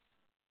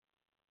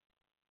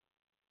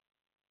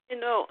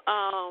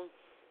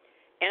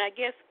 And I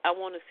guess I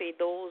want to say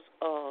those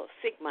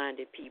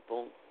sick-minded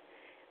people,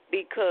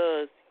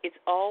 because it's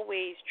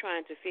always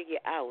trying to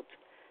figure out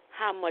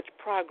how much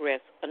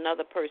progress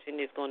another person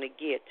is going to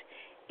get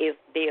if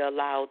they're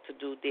allowed to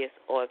do this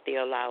or if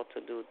they're allowed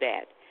to do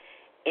that.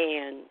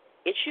 And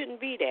it shouldn't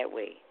be that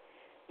way.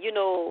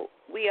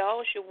 We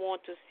all should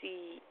want to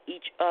see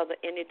each other,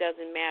 and it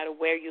doesn't matter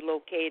where you're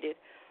located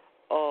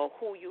or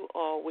who you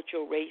are, what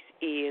your race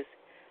is,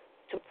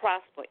 to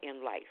prosper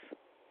in life.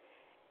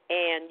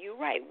 And you're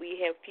right,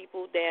 we have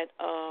people that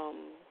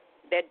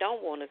that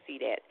don't want to see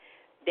that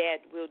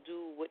will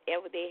do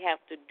whatever they have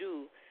to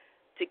do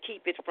to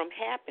keep it from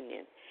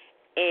happening.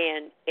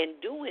 And in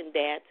doing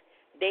that,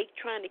 they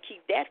trying to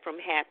keep that from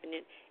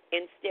happening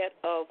instead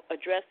of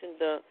addressing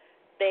the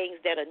things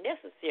that are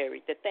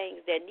necessary, the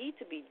things that need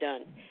to be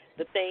done,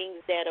 the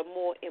things that are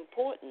more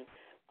important,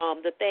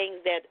 the things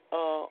that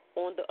are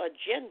on the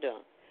agenda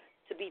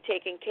to be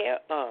taken care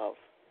of.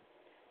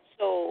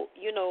 So,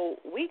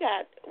 we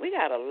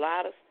got a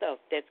lot of stuff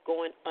that's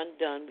going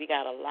undone. We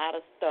got a lot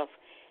of stuff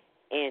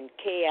in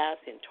chaos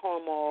and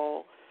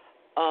turmoil,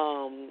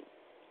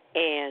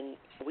 and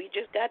we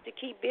just got to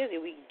keep busy.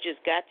 We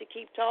just got to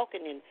keep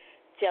talking and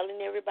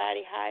telling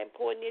everybody how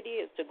important it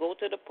is to go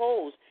to the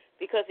polls.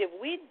 Because if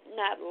we're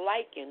not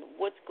liking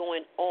what's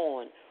going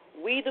on,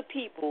 we the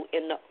people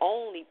and the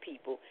only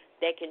people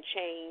that can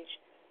change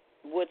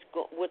what's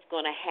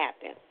going to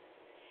happen.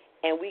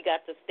 And we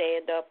got to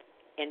stand up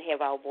and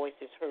have our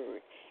voices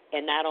heard.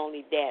 And not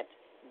only that,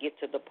 get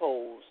to the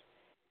polls.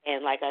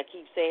 And like I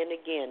keep saying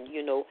again,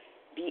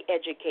 be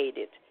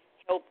educated.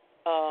 Help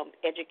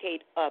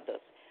educate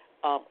others.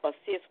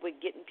 Assist with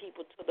getting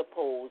people to the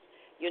polls.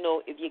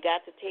 If you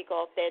got to take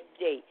off that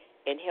day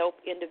and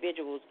help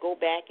individuals go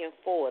back and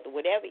forth,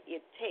 whatever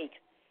it takes,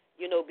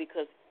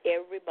 because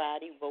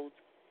everybody vote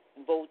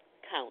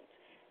counts.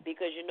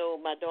 Because,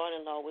 my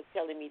daughter-in-law was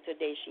telling me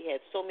today she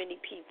had so many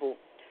people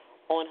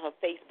on her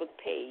Facebook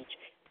page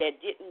that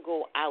didn't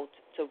go out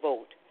to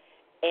vote.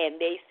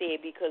 And they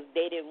said because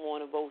they didn't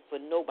want to vote for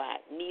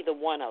nobody, neither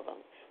one of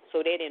them.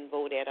 So they didn't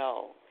vote at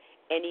all.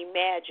 And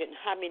imagine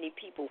how many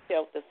people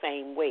felt the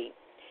same way.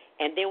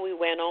 And then we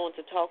went on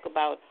to talk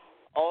about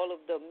all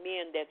of the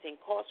men that's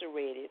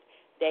incarcerated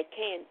that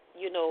can't,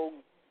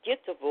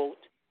 get to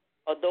vote,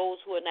 or those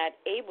who are not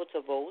able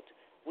to vote.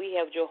 We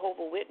have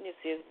Jehovah's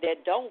Witnesses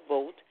that don't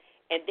vote,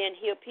 and then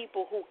here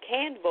people who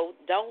can vote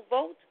don't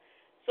vote.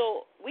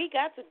 So we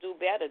got to do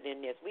better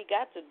than this. We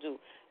got to do,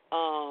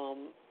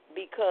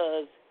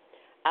 because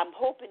I'm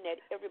hoping that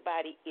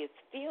everybody is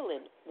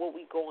feeling what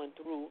we're going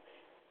through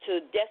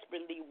to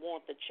desperately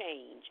want the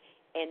change,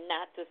 and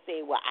not to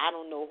say, well, I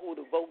don't know who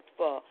to vote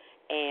for,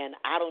 and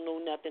I don't know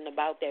nothing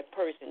about that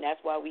person. That's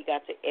why we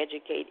got to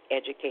educate.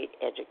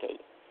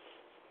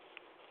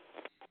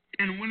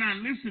 And when I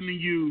listen to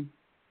you,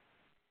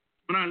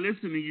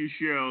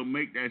 Cheryl,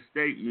 make that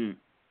statement,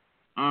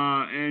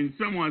 and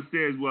someone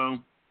says, well,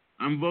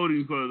 I'm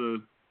voting for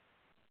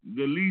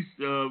the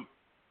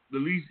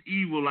least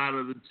evil out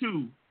of the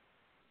two.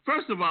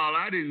 First of all,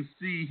 I didn't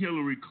see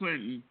Hillary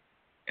Clinton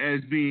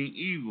as being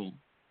evil.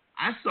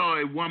 I saw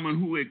a woman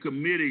who had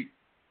committed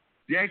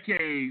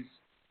decades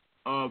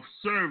of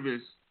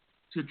service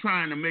to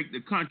trying to make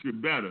the country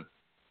better.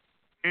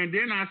 And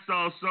then I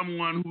saw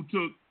someone who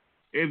took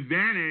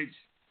advantage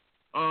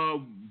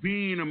of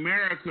being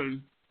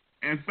American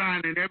and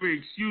finding every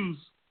excuse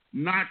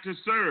not to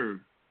serve.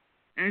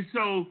 And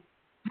so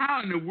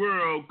how in the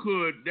world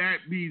could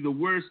that be the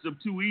worst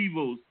of two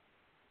evils?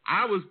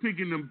 I was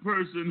picking the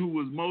person who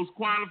was most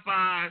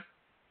qualified,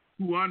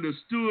 who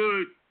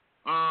understood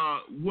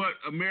what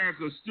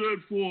America stood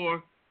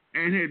for,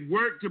 and had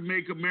worked to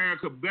make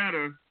America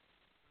better,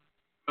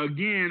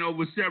 again,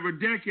 over several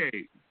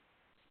decades.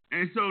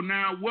 And so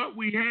now what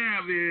we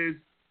have is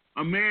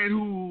a man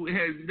who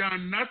has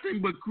done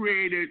nothing but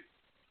created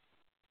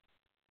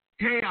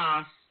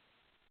chaos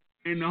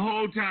in the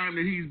whole time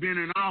that he's been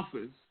in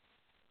office,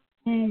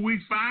 who we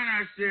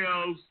find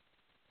ourselves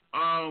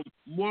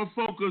more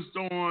focused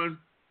on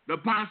the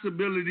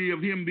possibility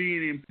of him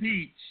being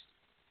impeached,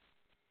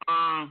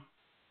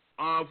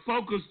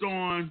 focused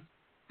on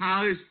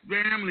how his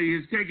family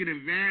has taken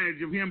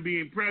advantage of him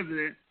being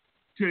president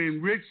to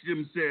enrich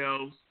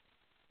themselves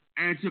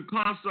and to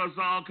cost us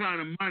all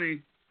kind of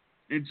money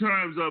in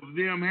terms of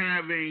them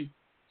having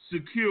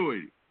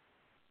security.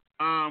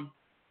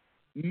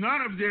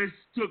 None of this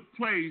took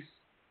place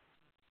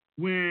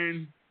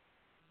when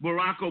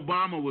Barack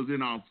Obama was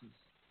in office.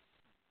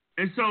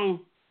 And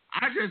so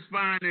I just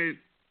find it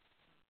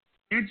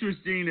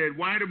interesting that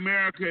white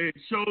America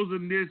has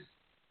chosen this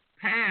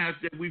path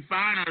that we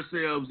find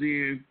ourselves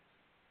in,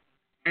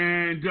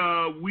 and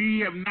we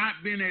have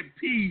not been at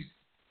peace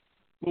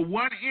for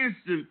one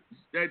instant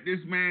that this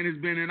man has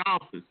been in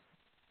office.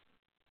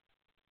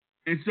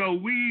 And so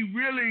we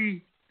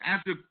really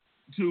have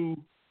to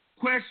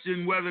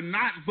question whether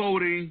not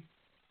voting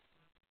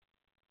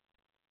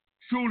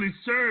truly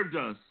served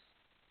us,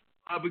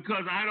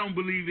 because I don't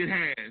believe it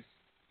has.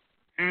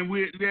 And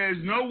there's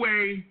no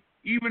way,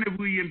 even if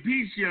we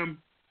impeach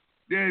him,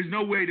 there's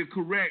no way to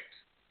correct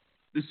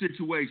the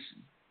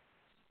situation.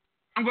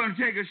 I'm going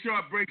to take a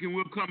short break and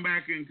we'll come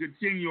back and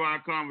continue our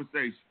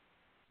conversation.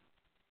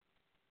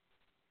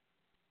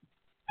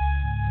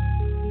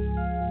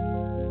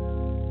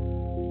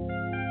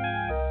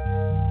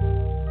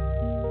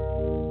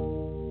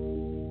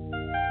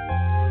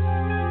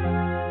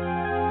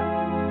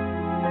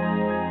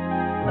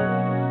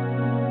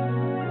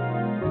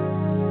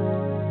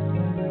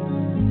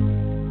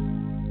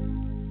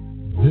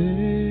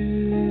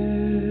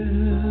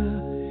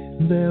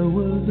 There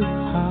was a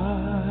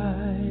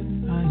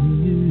time I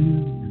knew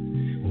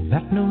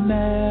no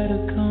matter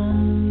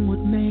come what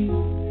may,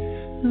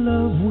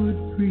 love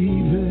would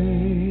prevail.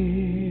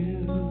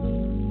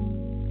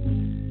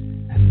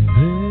 And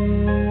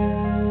then,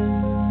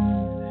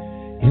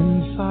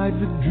 inside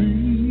the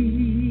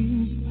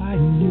dream I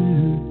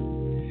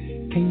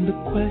knew, came the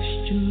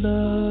question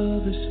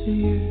lovers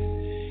fear,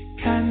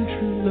 can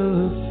true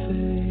love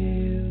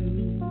fail?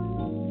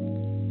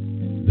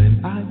 Then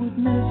I would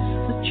miss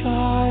the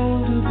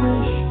childhood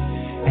wish,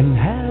 and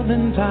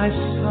haven't I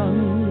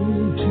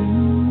sung to you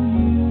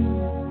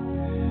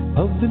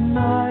of the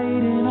knight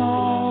in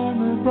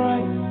armor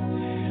bright,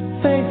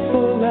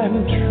 faithful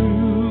and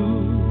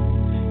true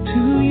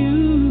to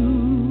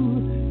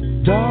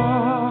you,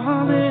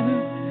 darling,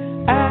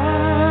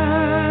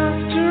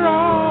 after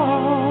all.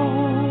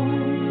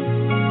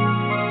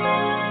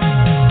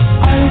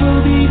 I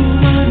will be the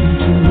one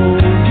to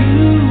hold you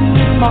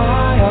in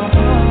my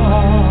arms.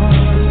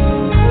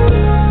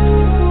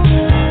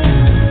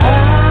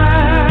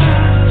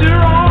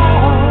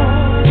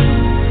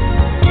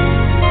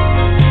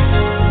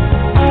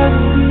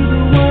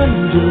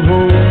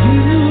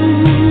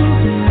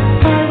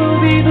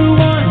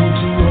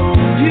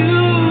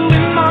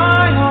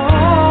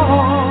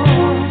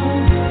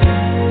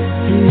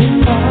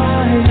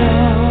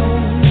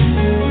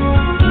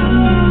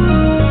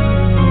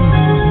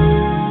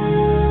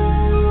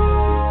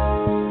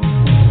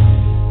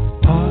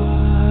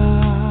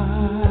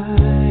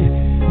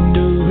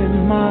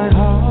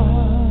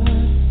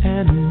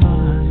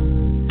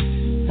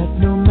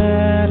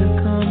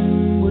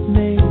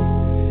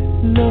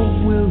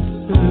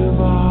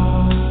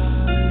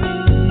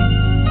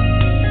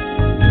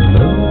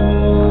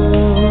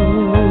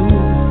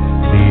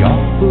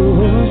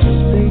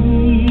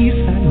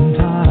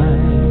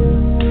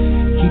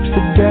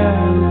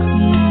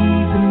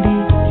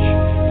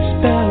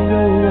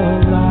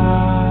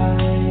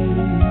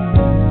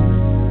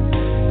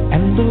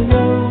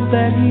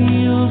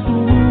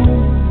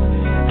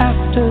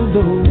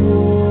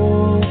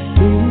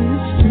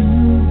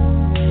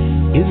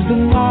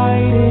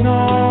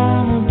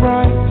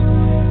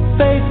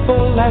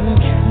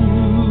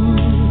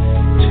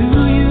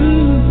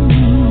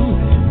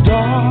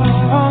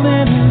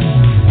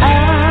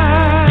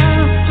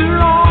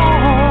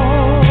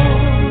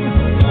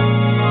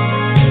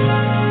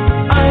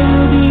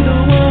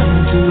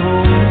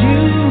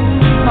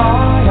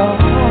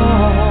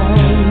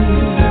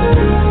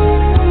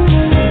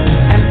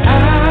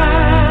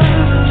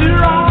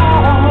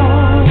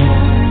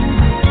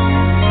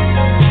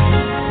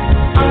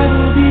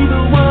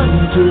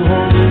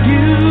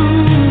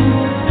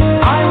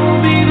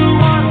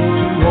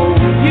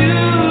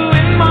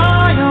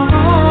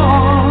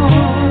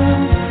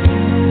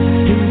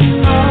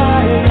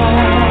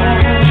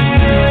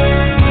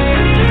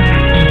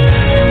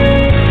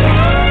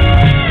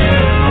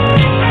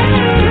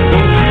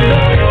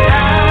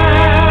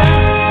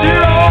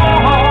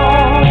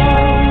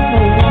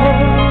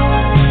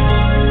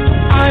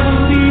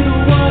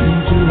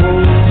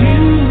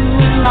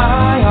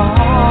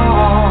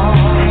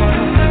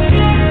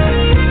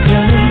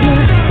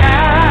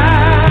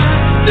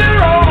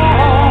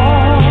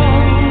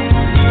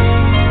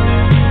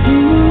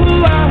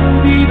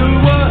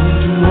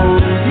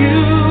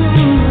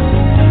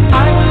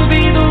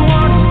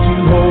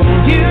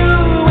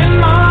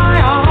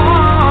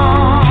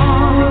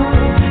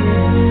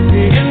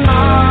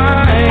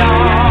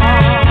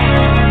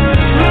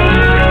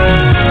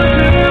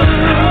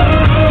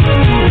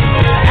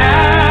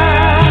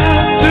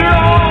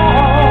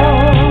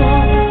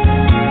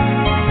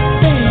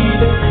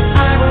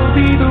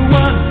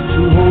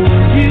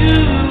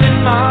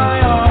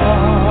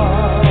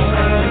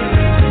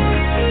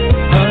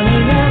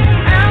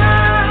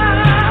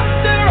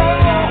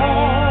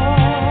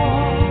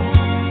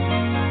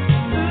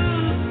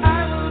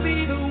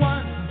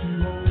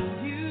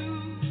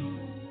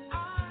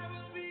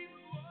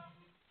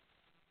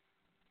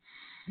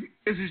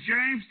 This is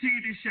James T.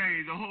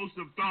 DeShay, the host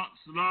of Thoughts,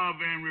 Love,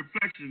 and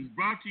Reflections,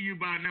 brought to you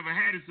by Never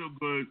Had It So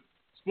Good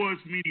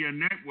Sports Media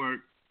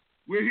Network.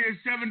 We're here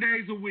 7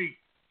 days a week,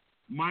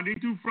 Monday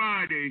through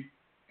Friday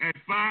at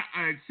 6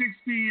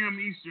 p.m.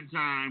 Eastern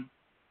Time,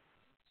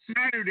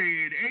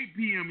 Saturday at 8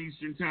 p.m.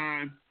 Eastern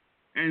Time,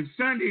 and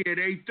Sunday at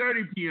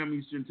 8:30 p.m.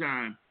 Eastern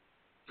Time.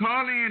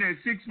 Call in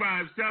at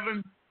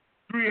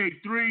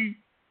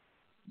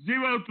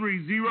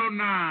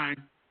 657-383-0309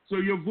 so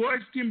your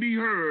voice can be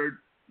heard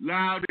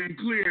loud and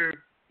clear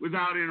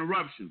without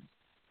interruptions.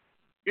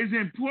 It's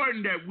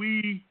important that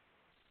we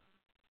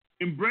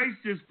embrace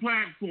this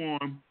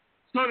platform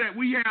so that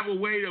we have a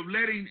way of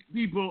letting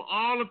people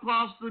all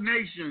across the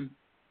nation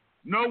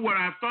know what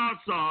our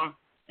thoughts are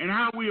and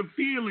how we are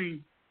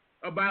feeling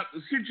about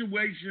the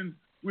situation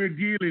we're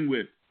dealing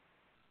with.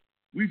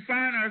 We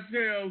find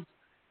ourselves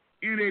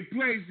in a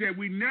place that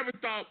we never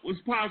thought was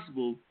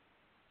possible,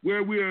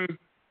 where we're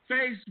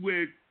faced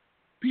with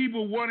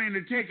people wanting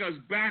to take us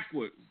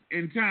backwards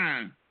in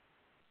time,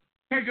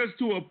 take us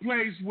to a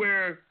place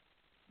where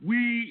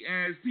we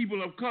as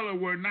people of color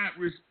were not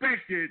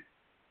respected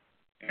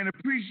and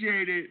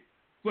appreciated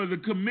for the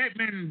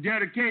commitment and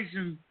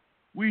dedication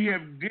we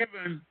have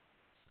given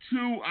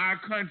to our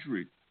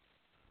country.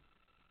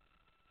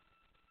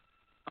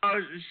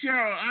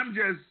 Cheryl, I'm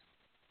just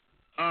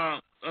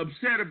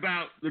upset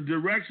about the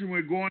direction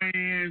we're going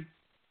in,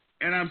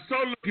 and I'm so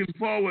looking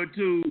forward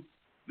to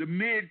the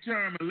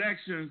midterm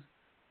elections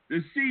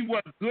to see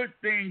what good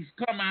things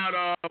come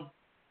out of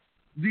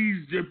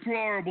these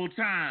deplorable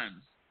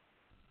times.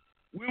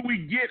 Will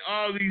we get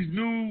all these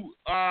new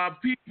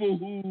people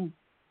who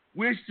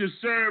wish to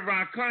serve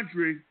our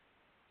country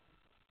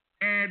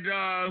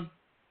and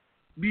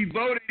be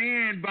voted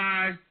in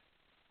by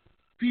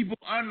people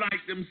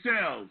unlike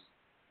themselves?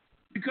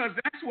 Because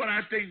that's what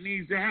I think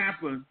needs to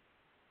happen.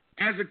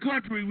 As a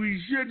country,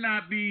 we should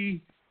not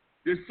be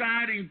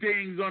deciding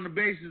things on the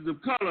basis of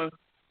color,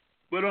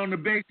 but on the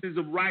basis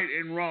of right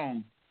and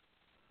wrong.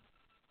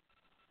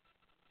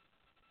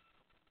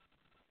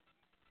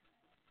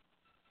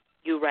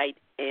 You're right,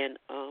 and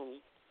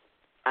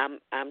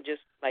I'm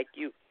just like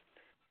you,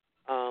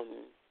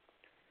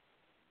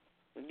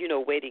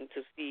 waiting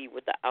to see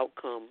what the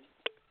outcome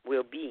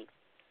will be.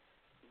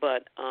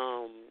 But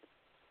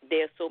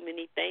there's so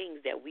many things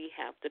that we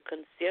have to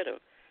consider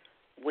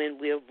when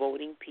we're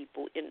voting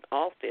people in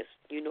office,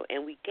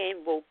 and we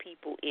can't vote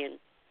people in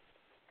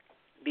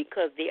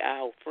because they're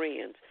our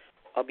friends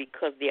or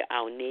because they're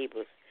our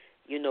neighbors.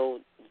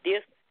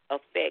 This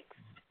affects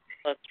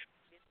us,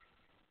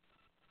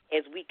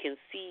 as we can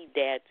see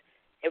that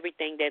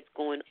everything that's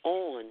going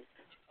on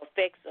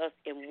affects us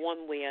in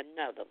one way or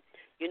another.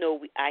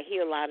 I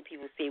hear a lot of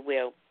people say,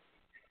 well,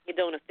 it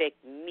don't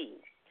affect me.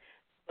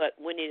 But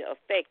when it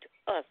affects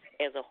us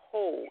as a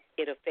whole,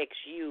 it affects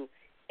you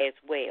as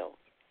well.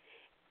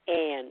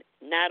 And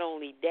not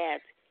only that,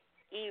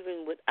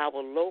 even with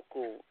our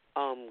local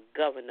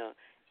governor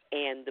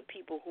and the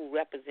people who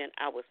represent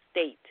our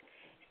state,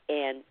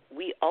 and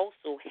we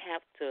also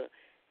have to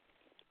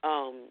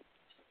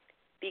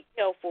be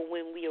careful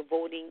when we are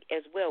voting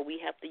as well. We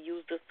have to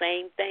use the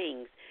same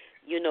things,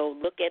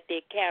 look at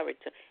their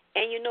character.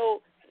 And,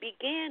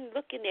 begin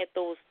looking at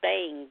those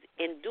things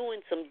and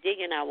doing some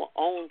digging our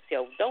own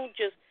self. Don't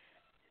just,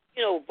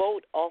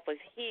 vote off of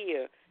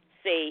here,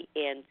 say,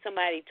 and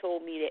somebody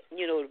told me that,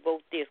 to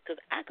vote this.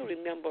 Because I can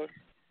remember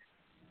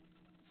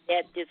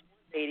that this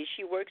lady,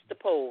 she works the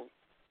poll.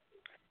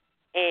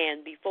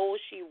 And before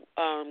she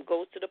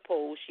goes to the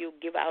poll, she'll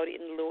give out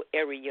in a little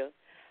area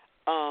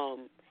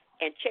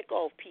and check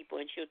off people,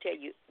 and she'll tell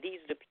you, these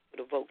are the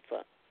people to vote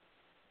for.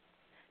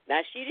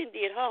 Now, she didn't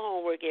did her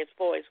homework as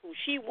far as who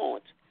she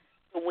wants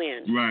to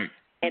win. Right.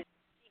 And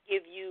she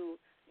give you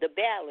the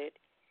ballot,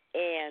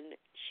 and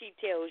she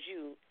tells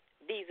you,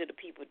 these are the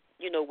people,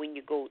 when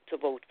you go to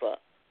vote for.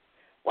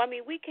 Well,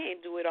 we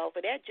can't do it off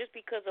of that. Just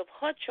because of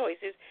her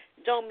choices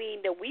don't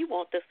mean that we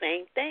want the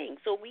same thing.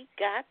 So we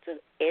got to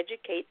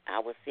educate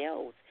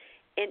ourselves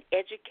and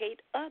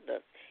educate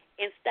others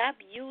and stop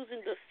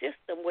using the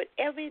system,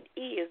 whatever it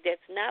is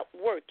that's not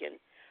working,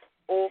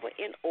 over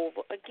and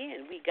over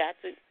again. We got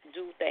to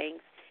do things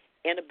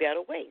in a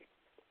better way.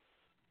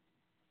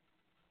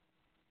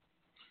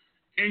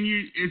 And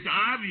it's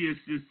obvious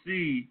to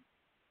see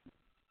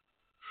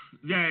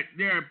that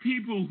there are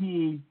people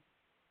who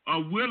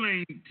are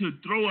willing to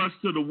throw us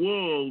to the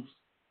wolves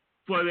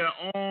for their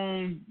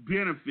own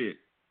benefit.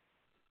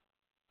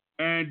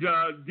 And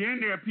then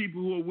there are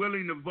people who are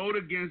willing to vote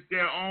against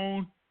their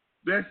own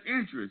best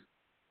interest.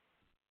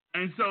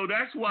 And so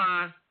that's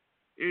why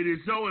it is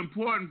so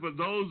important for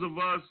those of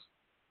us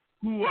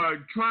who are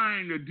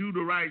trying to do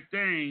the right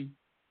thing,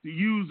 to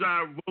use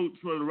our votes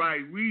for the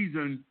right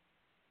reason,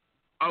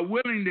 are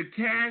willing to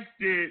cast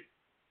it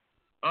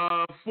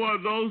for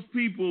those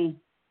people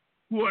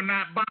who are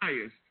not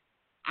biased.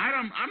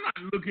 I'm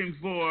not looking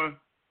for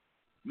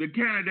the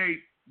candidate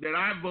that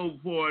I vote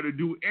for to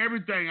do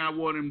everything I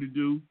want him to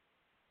do,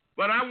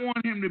 but I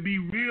want him to be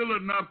real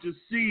enough to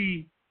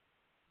see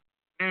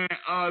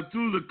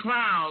through the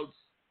clouds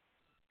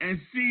and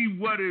see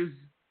what is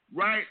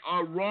right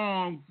or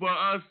wrong for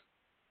us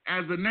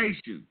as a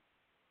nation.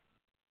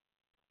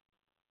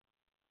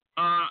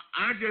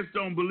 I just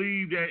don't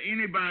believe that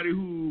anybody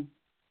who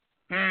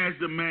has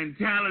the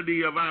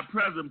mentality of our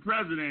present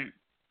president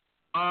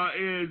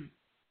is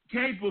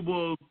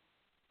capable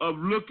of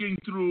looking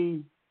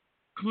through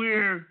a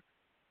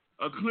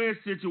clear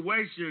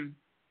situation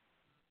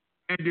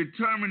and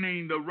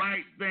determining the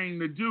right thing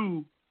to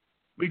do,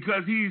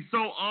 because he's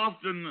so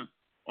often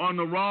on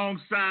the wrong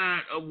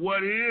side of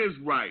what is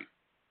right,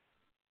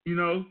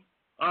 and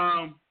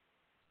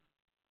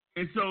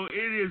so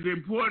it is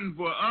important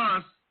for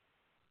us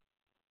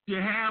to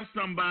have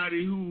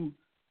somebody who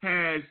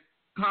has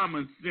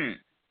common sense.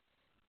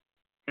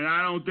 And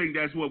I don't think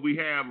that's what we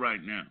have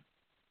right now.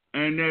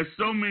 And there's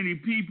so many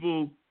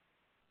people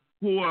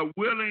who are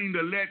willing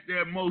to let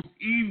their most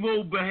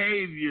evil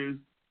behaviors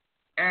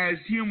as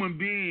human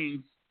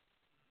beings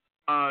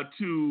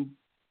to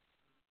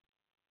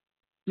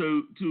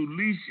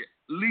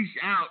leash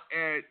out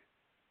at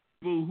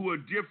people who are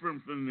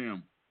different from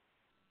them.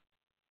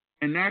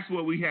 And that's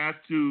what we have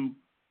to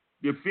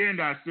defend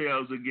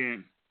ourselves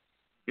against.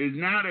 is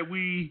now that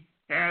we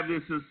have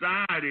this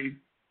society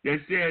that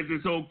says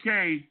it's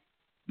okay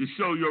to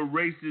show your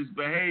racist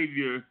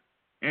behavior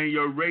and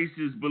your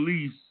racist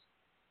beliefs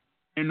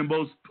in the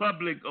most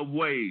public of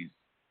ways.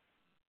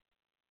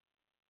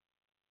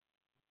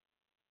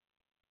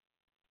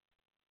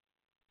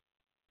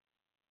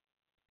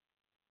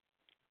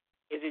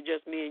 Is it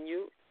just me and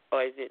you,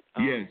 or is it?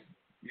 Yes.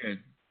 Yes.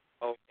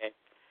 Okay.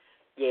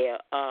 Yeah.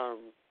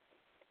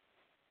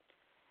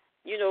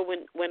 You know,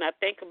 when I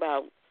think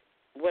about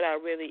what I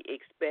really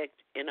expect,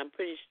 and I'm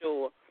pretty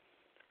sure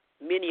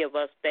many of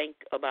us think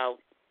about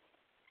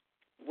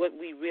what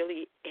we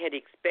really had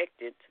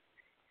expected.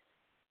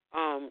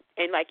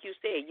 And like you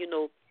said, you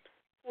know,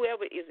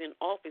 whoever is in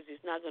office is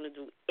not going to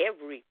do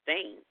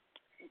everything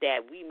that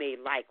we may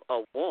like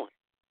or want,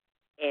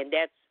 and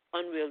that's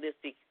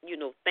unrealistic, you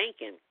know,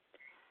 thinking.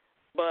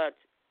 But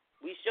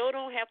we sure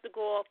don't have to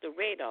go off the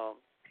radar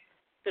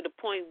to the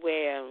point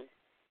where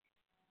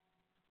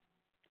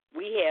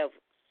we have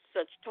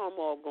such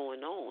turmoil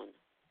going on.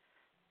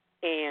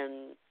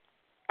 And,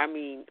 I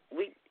mean,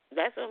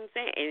 that's what I'm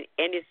saying.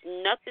 And it's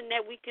nothing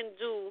that we can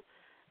do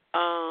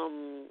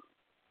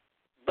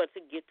but to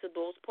get to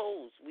those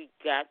polls.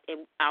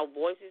 And our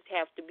voices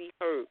have to be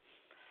heard.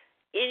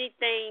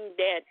 Anything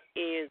that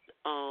is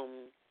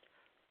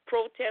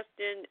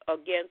protesting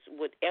against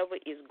whatever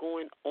is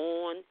going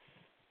on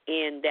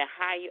in the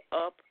higher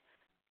up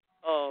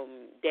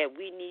that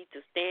we need to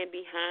stand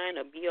behind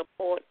or be a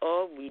part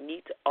of, we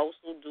need to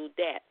also do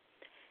that.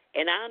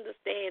 And I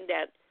understand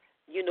that,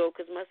 you know,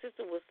 because my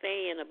sister was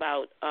saying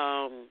about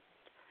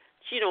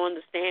she don't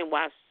understand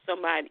why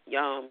somebody,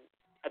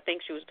 I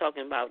think she was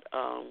talking about,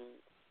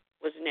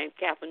 what's his name,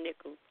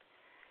 Kaepernick,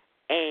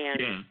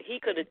 and he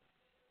could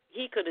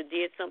have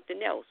did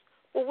something else.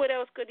 Well, what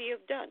else could he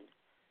have done?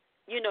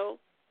 You know,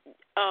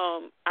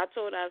 I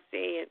told her, I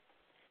said,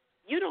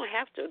 you don't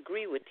have to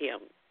agree with him,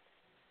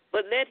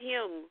 but let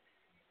him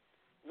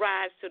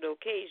rise to the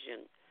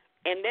occasion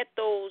and let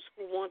those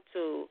who want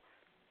to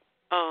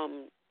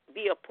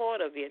be a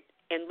part of it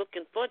and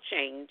looking for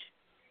change,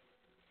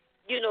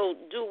 you know,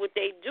 do what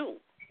they do.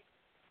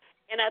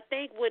 And I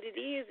think what it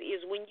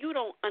is when you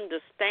don't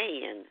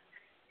understand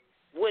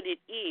what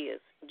it is,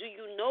 do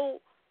you know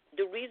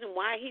the reason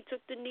why he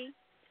took the knee?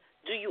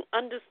 Do you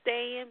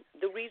understand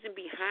the reason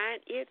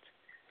behind it?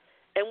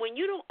 And when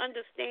you don't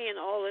understand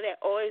all of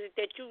that, or is it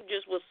that you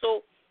just were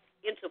so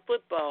into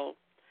football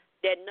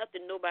that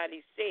nothing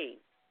nobody said?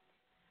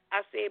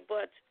 I said,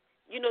 but,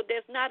 you know,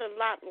 there's not a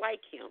lot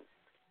like him.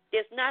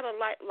 There's not a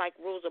lot like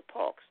Rosa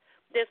Parks.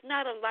 There's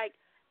not a like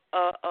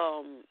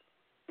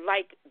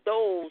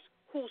those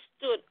who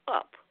stood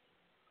up.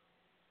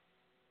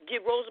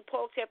 Did Rosa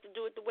Parks have to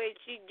do it the way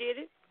she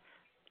did it?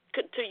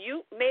 To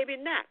you, maybe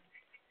not.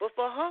 But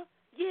for her,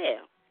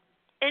 yeah.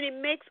 And it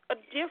makes a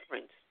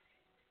difference.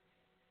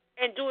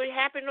 And do it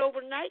happen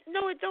overnight?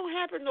 No, it don't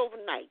happen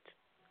overnight.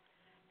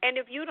 And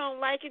if you don't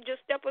like it,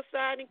 just step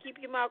aside and keep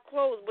your mouth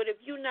closed. But if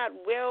you're not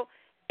well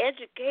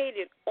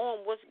educated on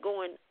what's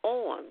going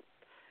on,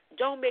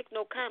 don't make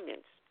no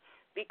comments,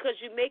 because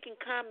you're making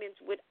comments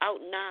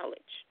without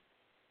knowledge.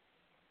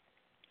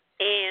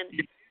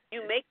 And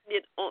you making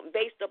it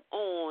based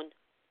upon,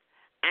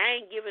 I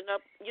ain't giving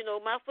up, you know,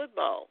 my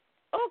football.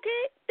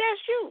 Okay,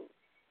 that's you.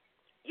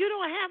 You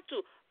don't have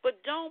to,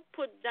 but don't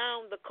put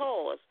down the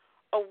cause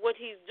of what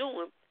he's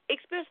doing,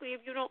 especially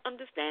if you don't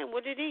understand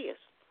what it is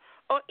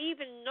or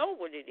even know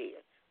what it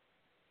is.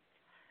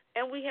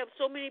 And we have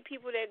so many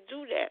people that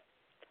do that.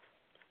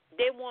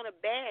 They want to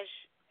bash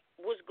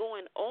what's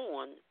going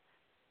on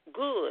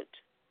good,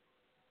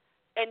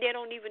 and they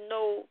don't even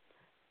know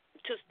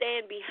to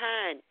stand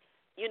behind,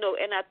 you know.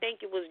 And I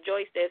think it was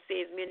Joyce that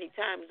says many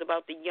times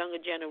about the younger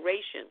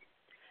generation,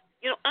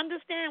 you know,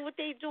 understand what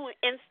they're doing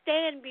and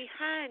stand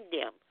behind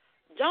them.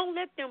 Don't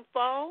let them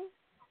fall.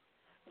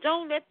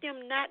 Don't let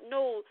them not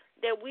know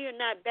that we are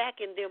not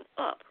backing them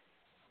up,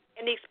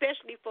 and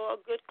especially for a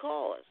good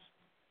cause.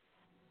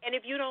 And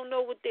if you don't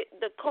know what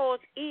the cause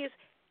is,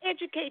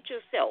 educate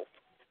yourself.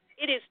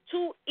 It is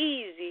too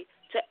easy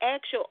to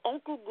ask your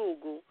Uncle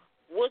Google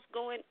what's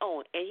going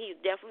on, and he'll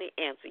definitely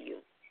answer you.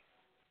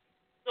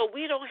 So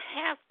we don't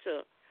have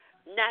to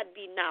not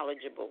be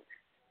knowledgeable.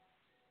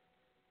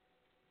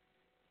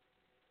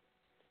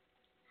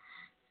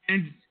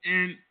 And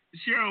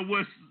Cheryl,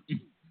 what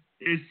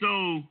is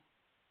so,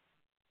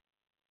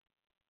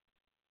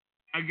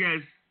 I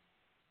guess,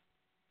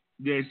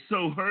 that's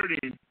so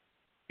hurting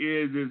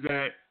is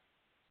that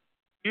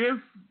if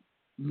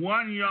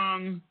one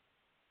young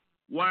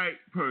white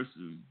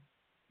person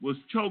was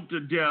choked to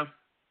death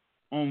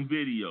on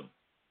video,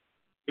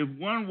 if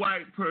one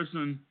white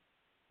person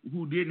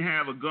who didn't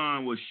have a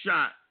gun was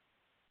shot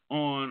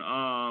on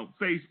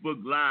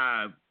Facebook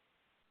Live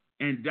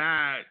and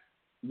died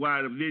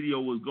while the video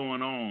was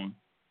going on,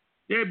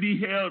 there'd be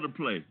hell to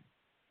play.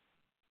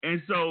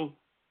 And so,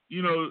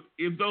 you know,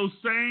 if those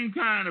same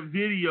kind of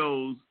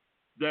videos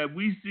that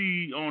we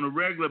see on a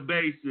regular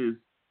basis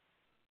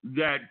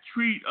that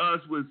treat us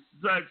with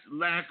such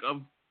lack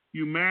of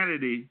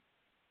humanity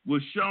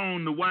was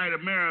shown to white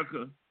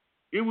America,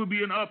 it would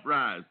be an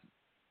uprising.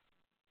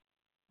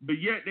 But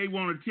yet they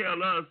want to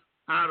tell us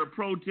how to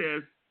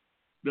protest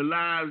the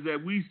lives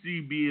that we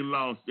see being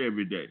lost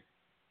every day.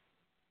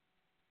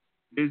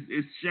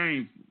 It's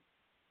shameful.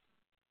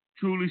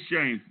 Truly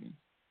shameful.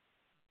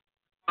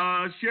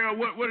 Cheryl,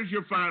 what is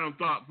your final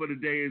thought for the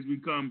day as we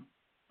come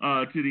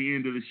to the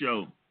end of the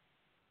show?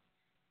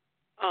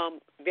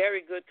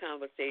 Very good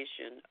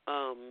conversation.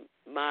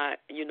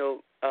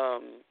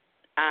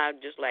 I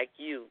just like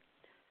you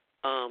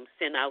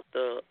sent out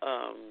the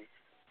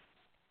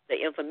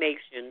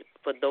information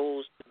for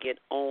those to get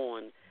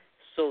on,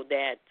 so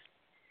that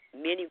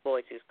many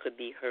voices could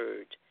be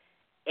heard,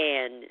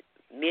 and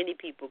many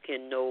people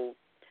can know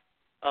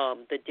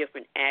the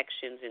different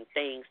actions and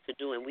things to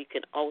do, and we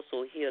can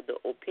also hear the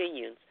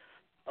opinions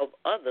of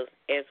others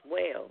as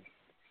well.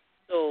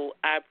 So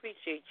I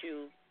appreciate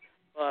you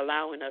for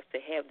allowing us to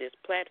have this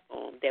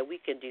platform that we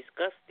can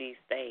discuss these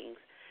things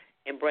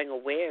and bring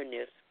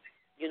awareness,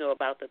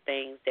 about the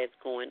things that's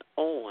going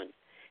on.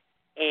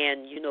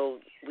 And,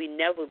 we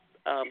never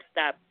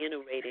stop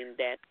iterating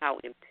that how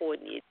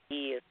important it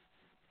is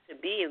to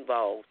be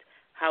involved,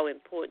 how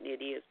important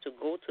it is to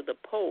go to the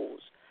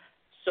polls.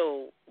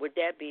 So with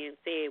that being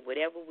said,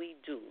 whatever we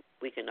do,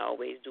 we can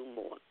always do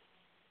more.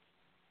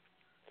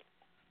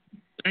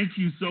 Thank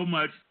you so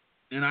much.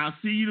 And I'll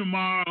see you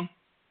tomorrow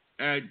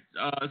at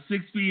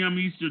 6 p.m.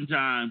 Eastern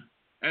Time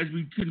as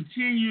we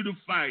continue to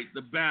fight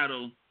the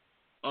battle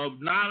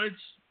of knowledge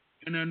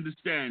and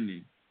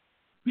understanding.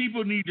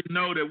 People need to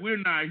know that we're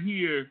not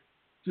here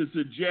to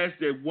suggest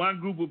that one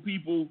group of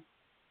people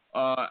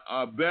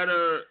are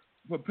better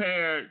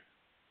prepared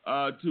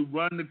to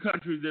run the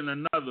country than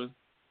another.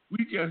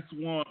 We just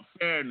want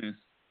fairness,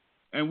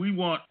 and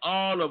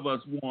all of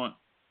us want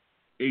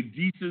a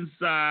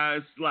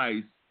decent-sized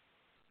slice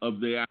of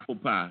the apple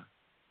pie.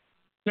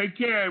 Take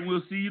care, and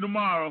we'll see you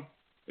tomorrow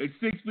at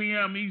 6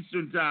 p.m.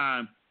 Eastern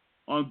Time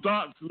on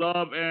Thoughts,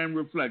 Love, and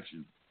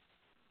Reflection.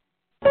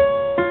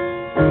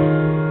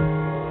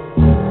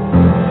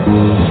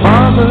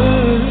 Father,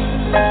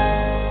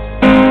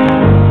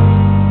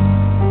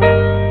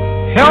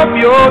 help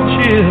your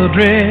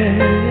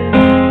children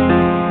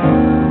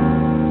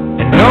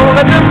and don't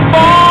let them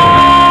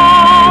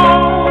fall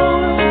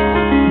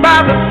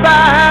by the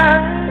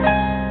side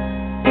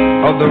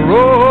of the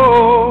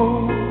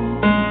road.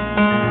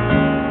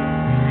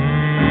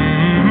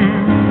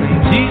 And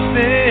teach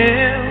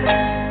them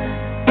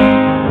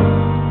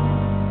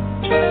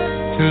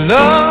to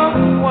love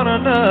one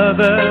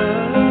another,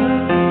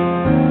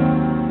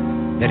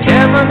 that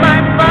heaven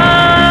might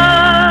find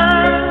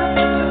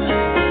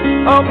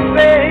a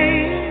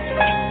place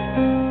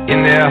in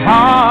their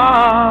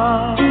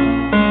heart.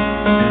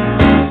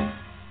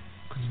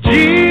 'Cause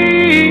Jesus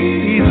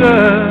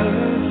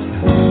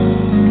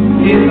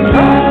is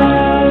love.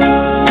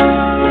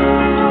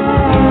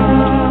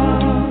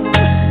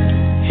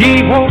 He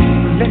won't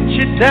let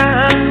you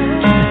down,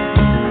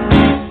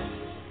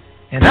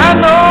 and I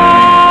know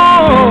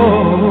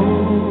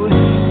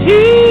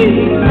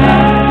He's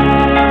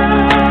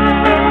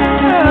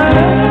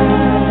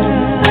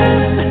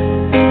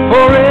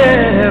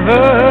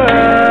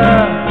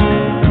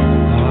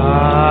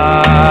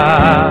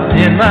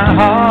in my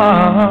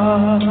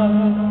heart.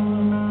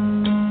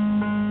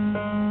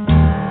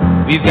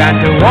 We've got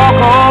to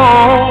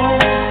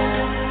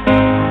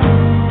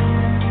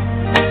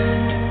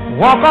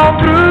walk on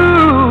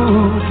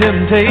through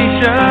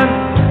temptation,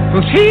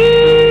 'cause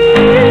His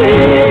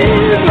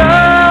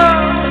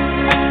love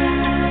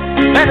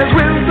and His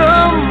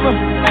wisdom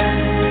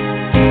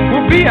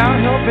will be our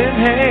helping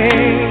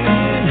hand.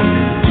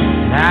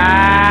 I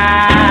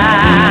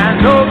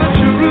know the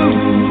truth,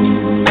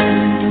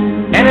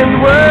 and His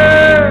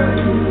word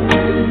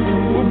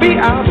will be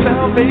our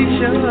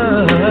salvation.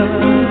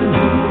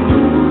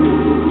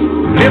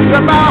 Lift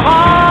up our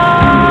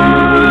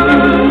hearts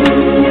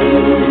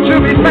to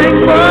be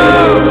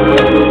thankful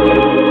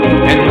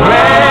and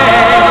glad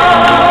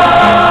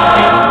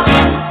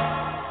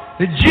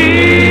that Jesus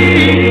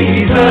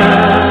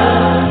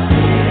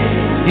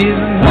is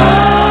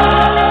love.